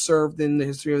ever served in the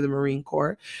history of the Marine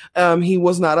Corps. He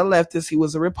was not a leftist. He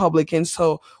was a Republican.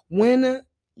 So when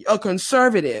a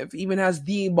conservative even has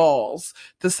the balls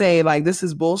to say, like, this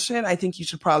is bullshit, I think you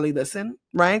should probably listen,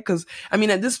 right? Because, I mean,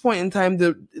 at this point in time,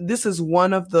 this is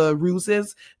one of the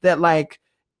ruses that, like,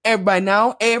 by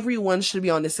now, everyone should be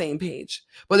on the same page.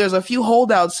 But there's a few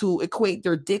holdouts who equate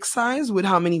their dick size with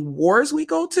how many wars we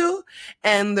go to,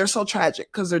 and they're so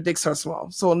tragic because their dicks are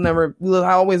small. So we'll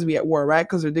always be at war, right?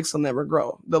 Because their dicks will never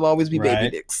grow. They'll always be baby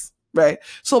dicks, right?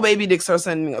 So baby dicks are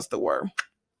sending us to war.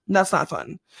 That's not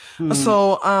fun.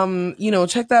 So,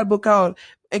 check that book out,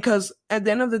 because at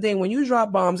the end of the day, when you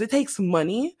drop bombs, it takes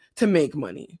money to make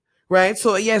money, right?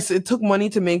 So yes, it took money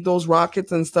to make those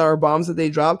rockets and star bombs that they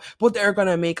drop, but they're going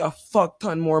to make a fuck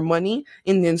ton more money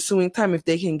in the ensuing time if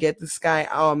they can get this guy,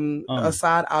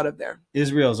 Assad, out of there.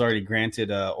 Israel's already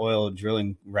granted oil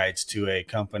drilling rights to a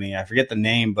company. I forget the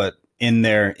name, but in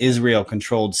their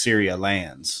Israel-controlled Syria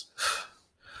lands.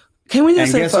 Can we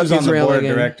just say fuck who's on Israel the board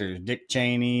again? of directors? Dick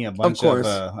Cheney, a bunch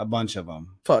of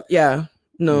them. Fuck yeah,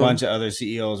 no. A bunch of other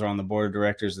CEOs are on the board of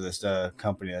directors of this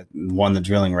company that won the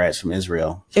drilling rights from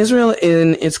Israel. Israel,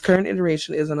 in its current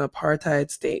iteration, is an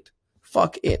apartheid state.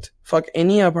 Fuck it. Fuck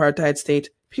any apartheid state.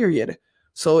 Period.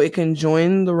 So it can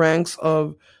join the ranks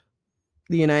of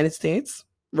the United States,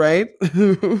 right?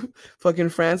 Fucking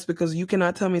France, because you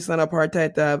cannot tell me it's not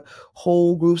apartheid to have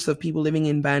whole groups of people living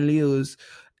in banlieues.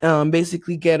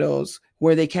 Basically ghettos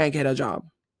where they can't get a job,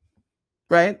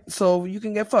 right? So you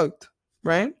can get fucked.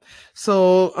 right?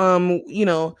 So,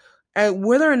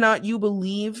 whether or not you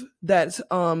believe that,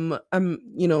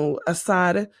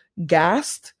 Assad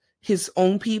gassed his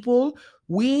own people,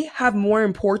 we have more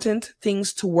important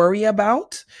things to worry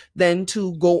about than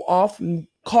to go off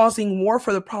causing war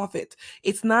for the profit.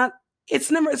 It's not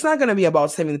going to be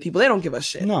about saving the people. They don't give a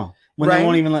shit. No. When they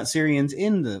won't even let Syrians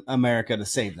into America to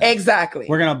save them. Exactly.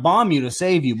 We're going to bomb you to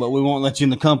save you, but we won't let you in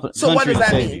the country to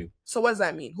save you. So what does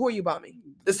that mean? Who are you bombing?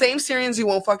 The same Syrians you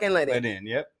won't fucking let in. Let in,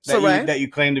 yep. That you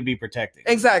claim to be protecting.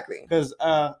 Exactly. Because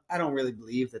I don't really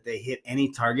believe that they hit any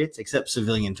targets except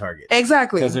civilian targets.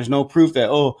 Exactly. Because there's no proof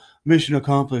that, mission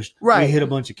accomplished. Right. We hit a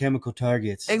bunch of chemical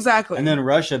targets. Exactly. And then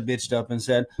Russia bitched up and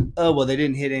said, they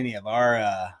didn't hit any of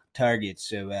our targets.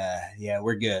 So,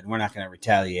 we're good. We're not going to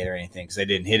retaliate or anything because they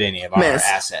didn't hit any of our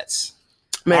assets.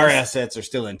 Our assets are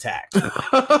still intact.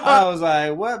 I was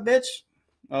like, what, bitch?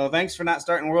 Oh, thanks for not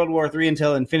starting World War III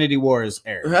until Infinity War is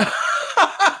aired.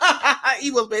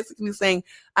 He was basically saying,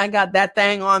 I got that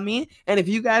thing on me, and if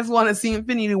you guys want to see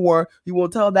Infinity War, you will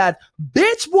tell that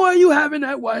bitch boy you have in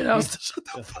that White House to shut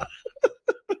the fuck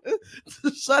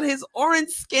to shut his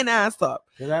orange skin ass up.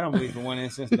 Because I don't believe for one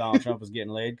instance Donald Trump was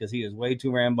getting laid because he is way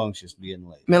too rambunctious to be getting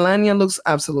laid. Melania looks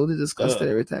absolutely disgusted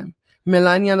every time.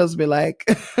 Melania does be like,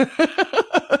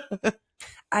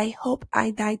 I hope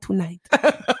I die tonight.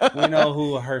 We know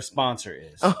who her sponsor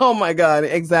is. Oh my God,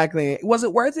 exactly. Was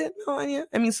it worth it, Melania?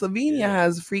 I mean, Slovenia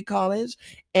has free college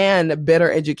and a better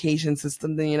education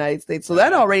system than the United States. So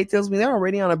that already tells me they're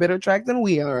already on a better track than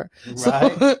we are.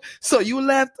 Right. So you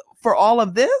left for all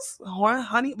of this,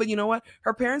 honey? But you know what?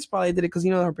 Her parents probably did it because,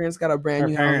 her parents got a brand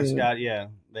new house.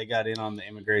 They got in on the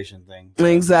immigration thing.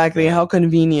 Exactly. How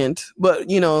convenient. But,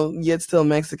 yet still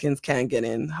Mexicans can't get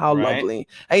in. How lovely.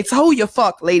 It's who you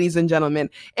fuck, ladies and gentlemen.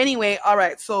 Anyway, all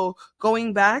right. So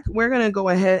going back, we're going to go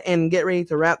ahead and get ready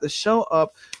to wrap the show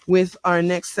up with our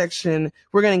next section.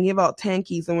 We're going to give out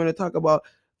tankies and we're going to talk about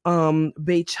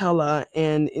Baychella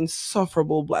and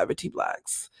insufferable Blavity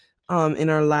Blacks in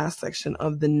our last section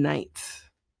of the night.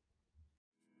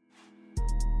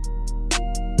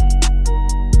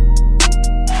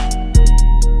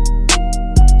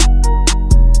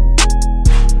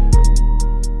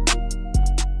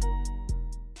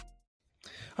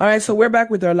 All right, so we're back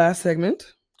with our last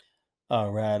segment.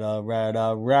 All right.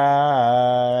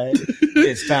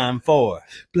 It's time for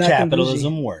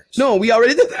Capitalism Works. No, we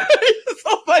already did that.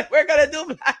 So like, we're going to do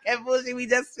Black and Bougie. We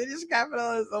just finished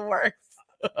Capitalism Works.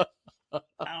 I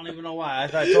don't even know why. I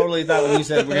totally thought when you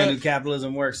said we're going to do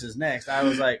Capitalism Works is next, I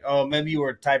was like, oh, maybe you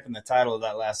were typing the title of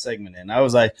that last segment in. I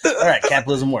was like, all right,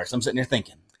 Capitalism Works. I'm sitting here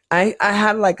thinking. I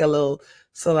had like a little,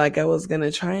 so like I was going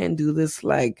to try and do this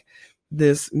like,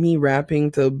 this me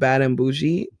rapping to Bad and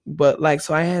Bougie, but like,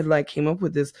 so I had like came up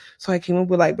with this. So I came up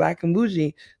with like Black and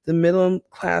Bougie. The middle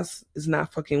class is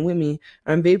not fucking with me.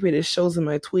 I'm vaping. It shows in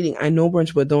my tweeting. I know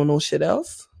brunch, but don't know shit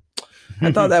else.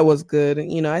 I thought that was good.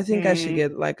 I think I should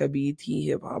get like a BET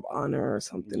hip hop honor or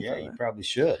something. Yeah, you probably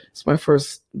should. It's my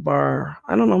first bar.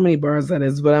 I don't know how many bars that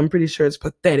is, but I'm pretty sure it's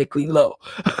pathetically low.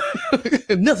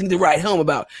 Nothing to write home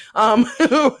about.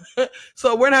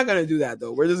 So we're not gonna do that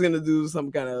though. We're just gonna do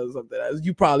some kind of something as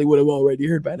you probably would have already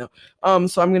heard by now.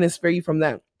 So I'm gonna spare you from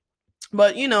that.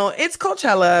 But it's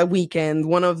Coachella weekend,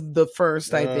 one of the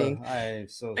first, I think.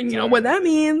 And you know what that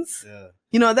means? Yeah.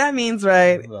 You know what that means,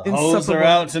 right? The hoes are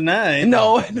out tonight.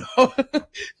 No.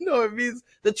 It means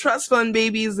the trust fund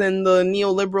babies and the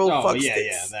neoliberal fucksticks.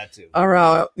 Yeah, that too. Are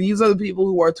out. These are the people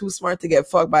who are too smart to get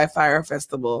fucked by Fire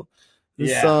Festival.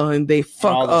 Yeah. And they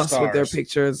fuck us with their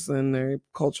pictures and their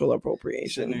cultural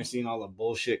appropriation. Sitting there seeing all the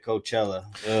bullshit Coachella.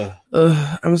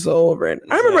 I'm so over it.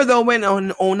 I remember though when on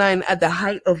 2009 at the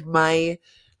height of my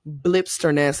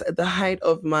blipsterness, at the height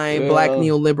of my black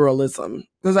neoliberalism,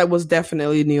 because I was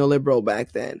definitely neoliberal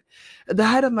back then. At the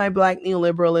height of my black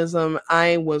neoliberalism,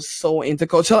 I was so into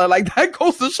Coachella. Like that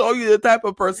goes to show you the type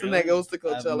of person that goes to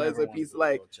Coachella as a piece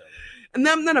like. And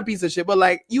I'm not a piece of shit, but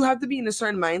like you have to be in a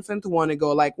certain mindset to want to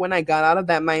go. Like when I got out of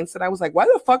that mindset, I was like, why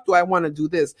the fuck do I want to do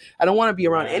this? I don't want to be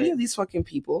around any of these fucking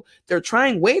people. They're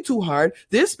trying way too hard.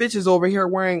 This bitch is over here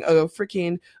wearing a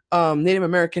freaking Native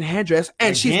American headdress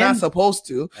and she's not supposed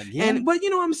to. But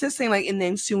I'm just saying like in the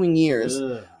ensuing years,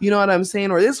 you know what I'm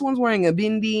saying? Or this one's wearing a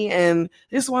bindi and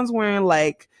this one's wearing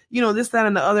like, this, that,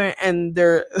 and the other, and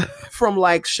they're from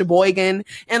like Sheboygan,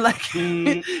 and like,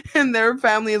 and their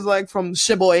family is like from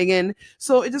Sheboygan.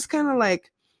 So it just kind of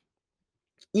like,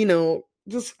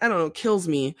 just, I don't know, kills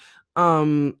me.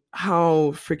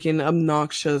 how freaking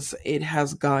obnoxious it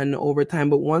has gotten over time.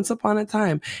 But once upon a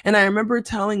time, and I remember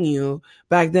telling you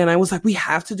back then, I was like, we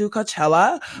have to do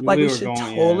Coachella. Like we should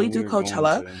totally do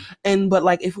Coachella. And but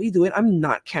like if we do it, I'm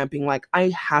not camping. Like I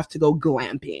have to go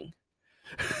glamping.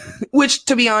 Which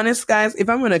to be honest, guys, if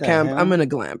I'm gonna camp, I'm gonna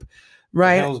glamp.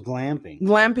 Right? What the hell's glamping?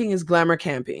 Glamping is glamour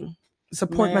camping.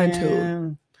 Support mine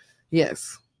too.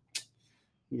 Yes.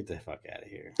 Get the fuck out of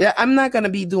here. Yeah, I'm not gonna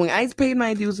be doing. I paid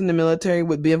my dues in the military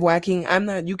with bivouacking. I'm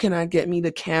not. You cannot get me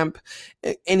to camp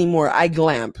anymore. I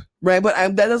glamp, right? But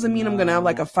that doesn't mean I'm gonna have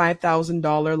like a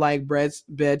 $5,000 like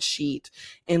bed sheet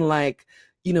and like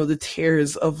the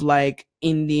tears of like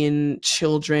Indian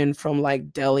children from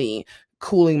like Delhi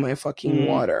cooling my fucking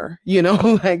water.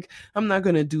 Like I'm not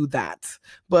gonna do that.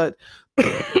 But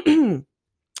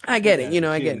I get it.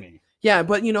 I get it. Yeah,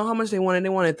 but how much they wanted? They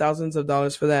wanted thousands of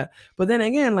dollars for that. But then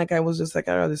again, like I was just like,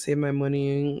 I'd rather save my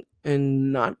money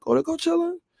and not go to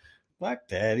Coachella. Fuck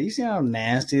that. You see how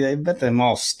nasty? I bet them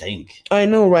all stink. I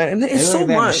know, right? And it's so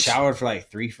they much. Showered for like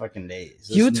 3 fucking days.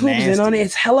 It's YouTube's nasty. in on it.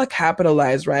 It's hella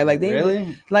capitalized, right? Like they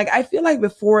really, like I feel like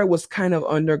before it was kind of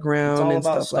underground it's all and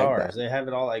about stuff stars. like that. They have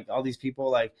it all like all these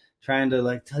people like trying to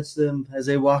like touch them as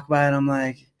they walk by, and I'm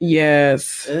like,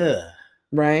 yes. Ugh.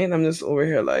 Right? I'm just over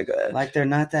here like they're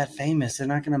not that famous. They're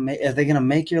not gonna make. Are they gonna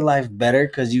make your life better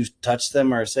because you touched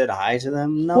them or said hi to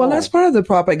them? No. Well, that's part of the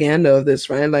propaganda of this,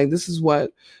 right? Like this is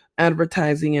what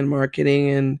advertising and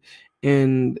marketing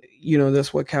and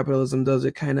that's what capitalism does.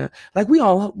 It kind of like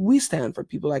we stand for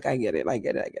people. Like I get it.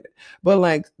 But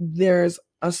like there's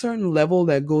a certain level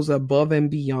that goes above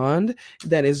and beyond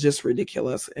that is just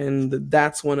ridiculous, and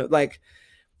that's one of like.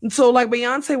 So like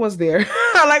Beyonce was there.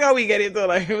 I like how we get into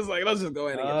like it was like let's just go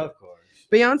ahead and get of course.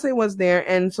 Beyonce was there,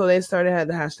 and so they had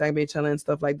the hashtag Beychella and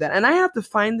stuff like that. And I have to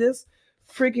find this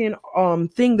freaking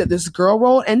thing that this girl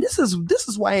wrote, and this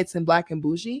is why it's in Black and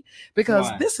Bougie,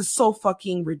 because this is so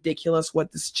fucking ridiculous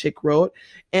what this chick wrote.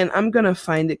 And I'm gonna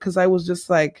find it because I was just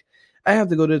like, I have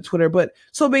to go to Twitter. But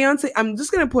so Beyonce, I'm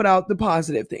just gonna put out the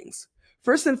positive things.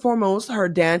 First and foremost, her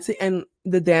dancing, and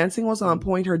the dancing was on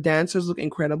point. Her dancers look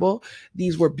incredible.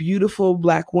 These were beautiful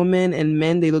Black women and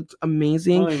men. They looked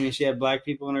amazing. Oh, you mean she had Black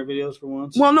people in her videos for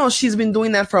once? Well, no, she's been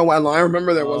doing that for a while. I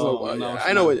remember there was a while. No, yeah.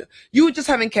 I know it. You just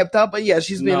haven't kept up, but yeah,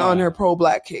 she's been on her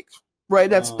pro-Black kick. Right,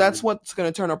 that's what's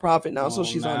gonna turn her profit now. So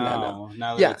she's on that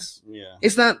now. Yeah,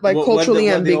 it's not like culturally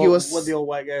ambiguous. What the old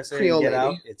white guy said? Get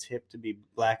out. It's hip to be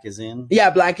Black is in. Yeah,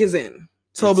 Black is in.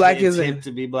 So Black is in. It's hip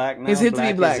to be Black now. It's hip to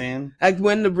be Black. Like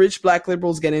when the rich Black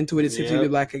liberals get into it, it's hip to be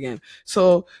Black again.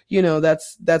 So,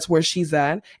 that's where she's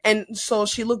at. And so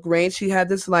she looked great. She had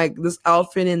this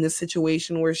outfit in this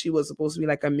situation where she was supposed to be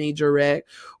like a majorette.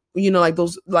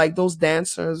 Like those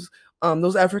dancers,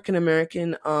 those African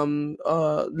American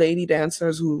lady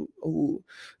dancers who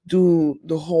do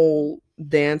the whole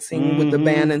dancing with the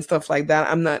band and stuff like that.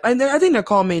 I think they're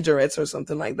called majorettes or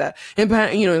something like that. In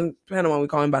Panama we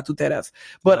call them batuteras.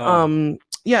 But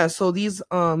yeah, so these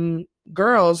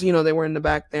girls, they were in the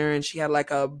back there, and she had like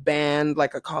a band,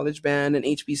 like a college band, an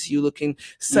HBCU looking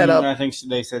setup. I think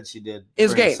they said she did.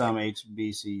 It's great. Some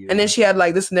HBCU. And then she had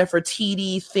like this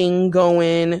Nefertiti thing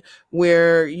going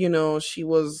where, she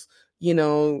was,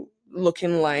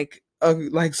 looking like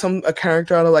a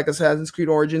character out of like Assassin's Creed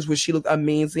Origins, where she looked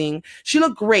amazing. She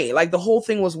looked great. Like the whole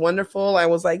thing was wonderful. I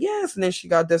was like, yes. And then she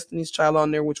got Destiny's Child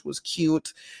on there, which was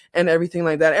cute and everything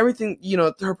like that. Everything,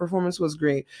 her performance was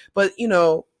great. But,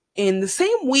 in the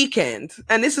same weekend,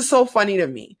 and this is so funny to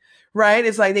me, right?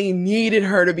 It's like they needed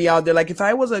her to be out there. Like if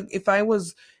I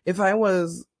was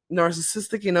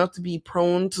narcissistic enough to be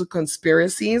prone to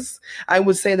conspiracies, I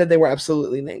would say that they were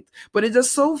absolutely linked. But it's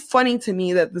just so funny to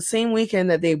me that the same weekend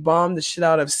that they bombed the shit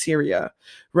out of Syria,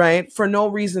 right, for no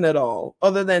reason at all,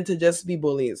 other than to just be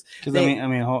bullies. Because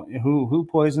who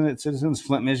poisoned its citizens?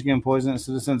 Flint, Michigan poisoned its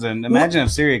citizens, and imagine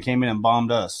if Syria came in and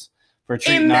bombed us. For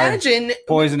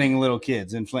poisoning little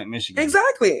kids in Flint, Michigan.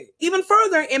 Exactly. Even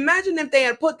further, imagine if they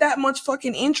had put that much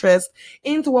fucking interest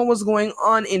into what was going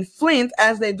on in Flint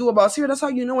as they do about Syria. That's how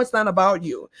you know it's not about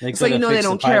you. So you know they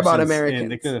don't care about Americans.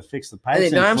 They could have fixed the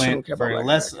pipes in Flint for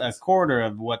a quarter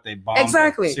of what they bombed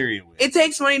Syria with. It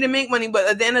takes money to make money, but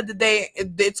at the end of the day,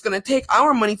 it's going to take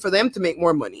our money for them to make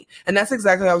more money. And that's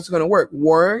exactly how it's going to work.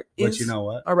 War is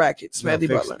a racket. Smedley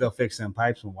Butler. They'll fix them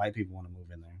pipes when white people want to move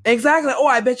in there. Exactly. Oh,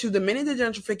 I bet you the minute the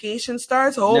gentrification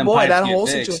starts, that whole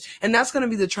situation. And that's going to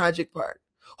be the tragic part.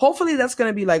 Hopefully that's going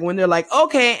to be like when they're like,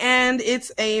 okay, and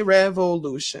it's a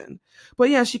revolution.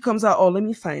 But yeah, she comes out. Oh, let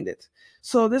me find it.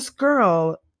 So this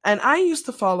girl, and I used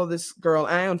to follow this girl.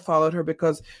 I unfollowed her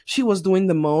because she was doing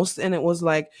the most. And it was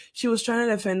like, she was trying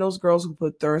to defend those girls who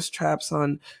put thirst traps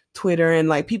on Twitter, and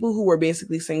like people who were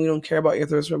basically saying we don't care about your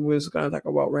thirst trap, we're just gonna talk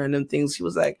about random things. She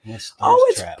was like, "Oh,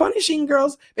 it's punishing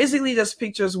girls." Basically, just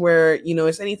pictures where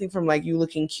it's anything from like you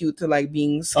looking cute to like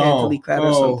being scantily clad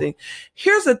or something.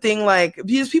 Here's the thing, like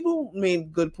these people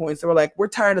made good points. They were like, "We're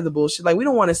tired of the bullshit. Like we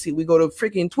don't want to see. We go to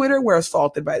freaking Twitter, we're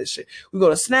assaulted by this shit. We go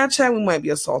to Snapchat, we might be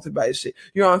assaulted by this shit.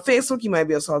 You're on Facebook, you might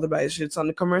be assaulted by this shit. It's on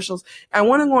the commercials. I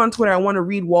want to go on Twitter. I want to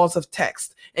read walls of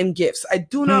text and GIFs. I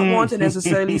do not want to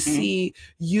necessarily see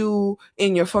you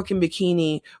in your fucking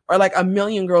bikini or like a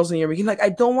million girls in your bikini. Like I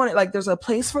don't want it. Like there's a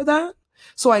place for that.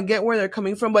 So I get where they're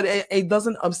coming from, but it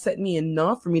doesn't upset me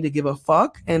enough for me to give a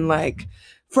fuck, and like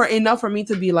for me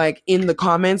to be like in the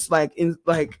comments, like in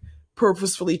like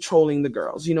purposefully trolling the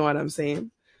girls. You know what I'm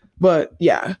saying? But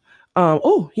yeah.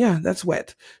 Oh yeah, that's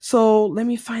wet. So let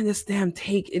me find this damn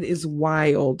take. It is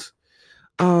wild.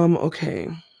 Okay.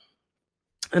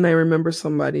 And I remember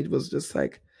somebody was just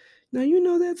like,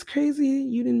 "No, that's crazy.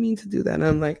 You didn't mean to do that." And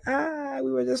I'm like,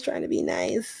 we were just trying to be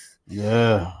nice.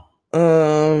 Yeah.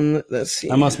 Let's see.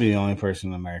 I must be the only person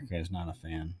in America who's not a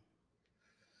fan.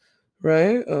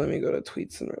 Right? Oh, let me go to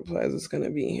tweets and replies. It's gonna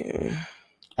be here.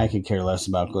 I could care less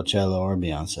about Coachella or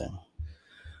Beyonce.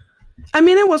 I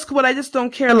mean, it was cool, but I just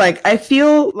don't care. Like, I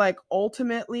feel like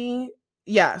ultimately,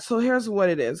 yeah. So here's what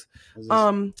it is.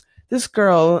 This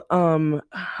girl,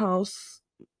 House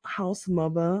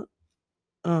Mother.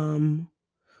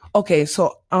 Okay,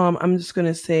 so I'm just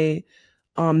gonna say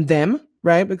them,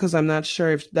 right? Because I'm not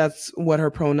sure if that's what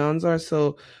her pronouns are.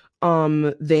 So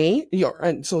they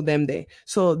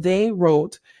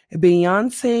wrote,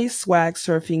 "Beyonce swag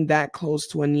surfing that close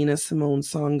to a Nina Simone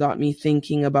song got me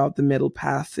thinking about the Middle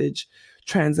Passage,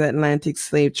 transatlantic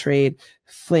slave trade,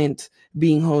 Flint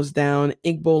being hosed down,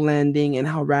 Igbo landing, and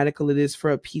how radical it is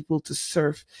for a people to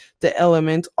surf the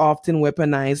element often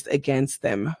weaponized against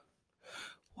them."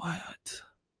 What?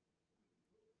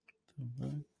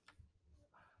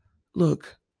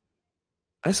 Look,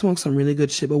 I smoke some really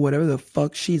good shit, but whatever the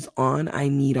fuck she's on, I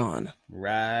need on.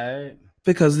 Right.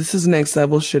 Because this is next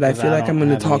level shit. I feel like I'm going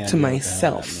to talk to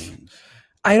myself.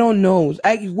 I don't know.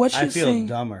 What she's saying. I feel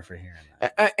dumber for hearing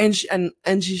that.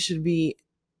 And she should be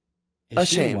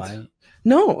ashamed. White?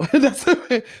 No, that's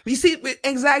you see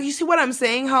exactly. You see what I'm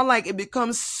saying? How like it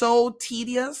becomes so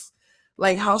tedious,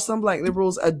 like how some black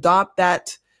liberals adopt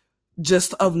that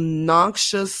just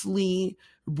obnoxiously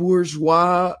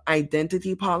bourgeois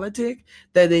identity politic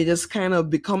that they just kind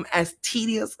of become as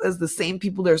tedious as the same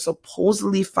people they're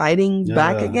supposedly fighting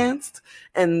back against.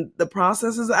 And the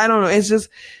processes, I don't know. It's just,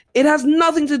 it has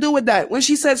nothing to do with that. When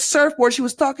she said surfboard, she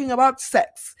was talking about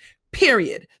sex.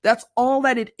 Period. That's all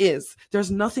that it is.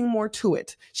 There's nothing more to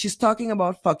it. She's talking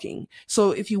about fucking.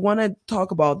 So if you want to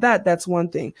talk about that, that's one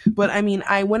thing. But I mean,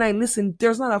 when I listen,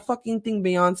 there's not a fucking thing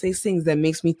Beyonce sings that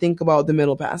makes me think about the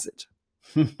Middle Passage.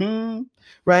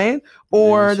 Right?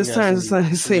 Or the Signs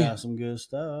of some good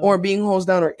stuff. Or being hosed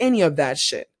down or any of that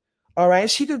shit. All right.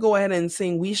 She could go ahead and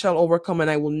sing "We Shall Overcome,"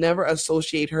 and I will never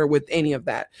associate her with any of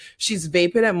that. She's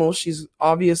vapid at most. She's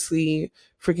obviously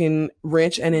freaking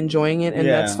rich and enjoying it, and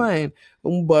that's fine.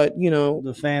 But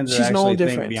the fans she's actually no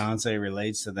different. Think Beyonce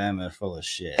relates to them. They're full of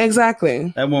shit.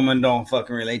 Exactly. That woman don't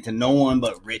fucking relate to no one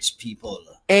but rich people.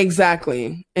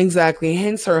 Exactly.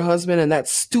 Hence her husband and that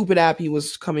stupid app he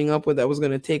was coming up with that was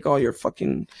going to take all your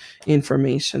fucking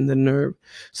information, the nerve.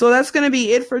 So that's going to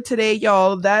be it for today,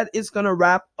 y'all. That is going to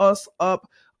wrap us up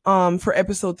for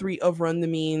episode 3 of Run the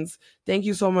Means. Thank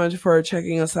you so much for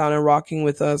checking us out and rocking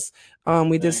with us.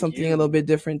 We did something a little bit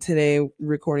different today,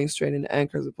 recording straight into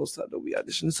Anchor as opposed to Adobe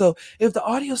Audition. So if the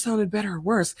audio sounded better or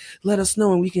worse, let us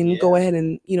know and we can go ahead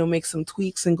and make some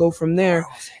tweaks and go from there.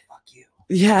 Fuck you.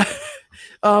 Yeah.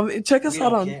 Check us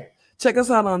out on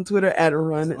Twitter at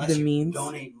Run the Means.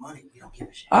 Donate money. We don't give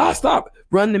a shit. Stop.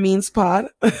 Run the Means Pod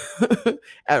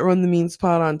at Run the Means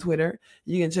Pod on Twitter.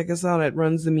 You can check us out at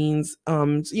Runs the Means.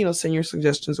 Send your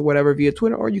suggestions or whatever via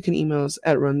Twitter, or you can email us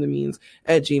at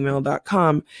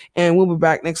runthemeans@gmail.com. And we'll be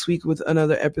back next week with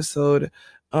another episode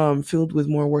filled with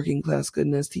more working class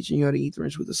goodness, teaching you how to eat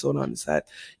orange with a soda on the side.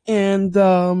 And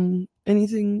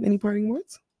any parting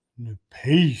words?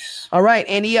 Peace. All right,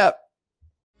 Andy up.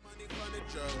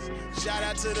 Shout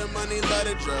out to the money, love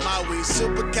the drug. My weed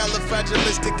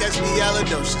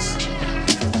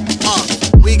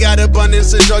supercalifragilisticexpialidocious. We got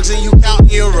abundance of drugs and you counting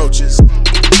your roaches.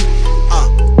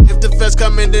 If the feds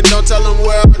come in, then don't tell them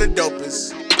where all the dope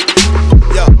is.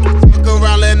 Yo, fuck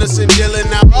around, letting us in jail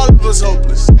and now all of us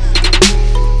hopeless.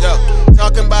 Yo,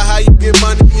 talking about how you get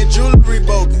money, your jewelry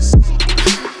bogus. Yo,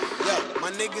 my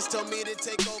niggas told me to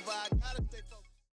take over, I gotta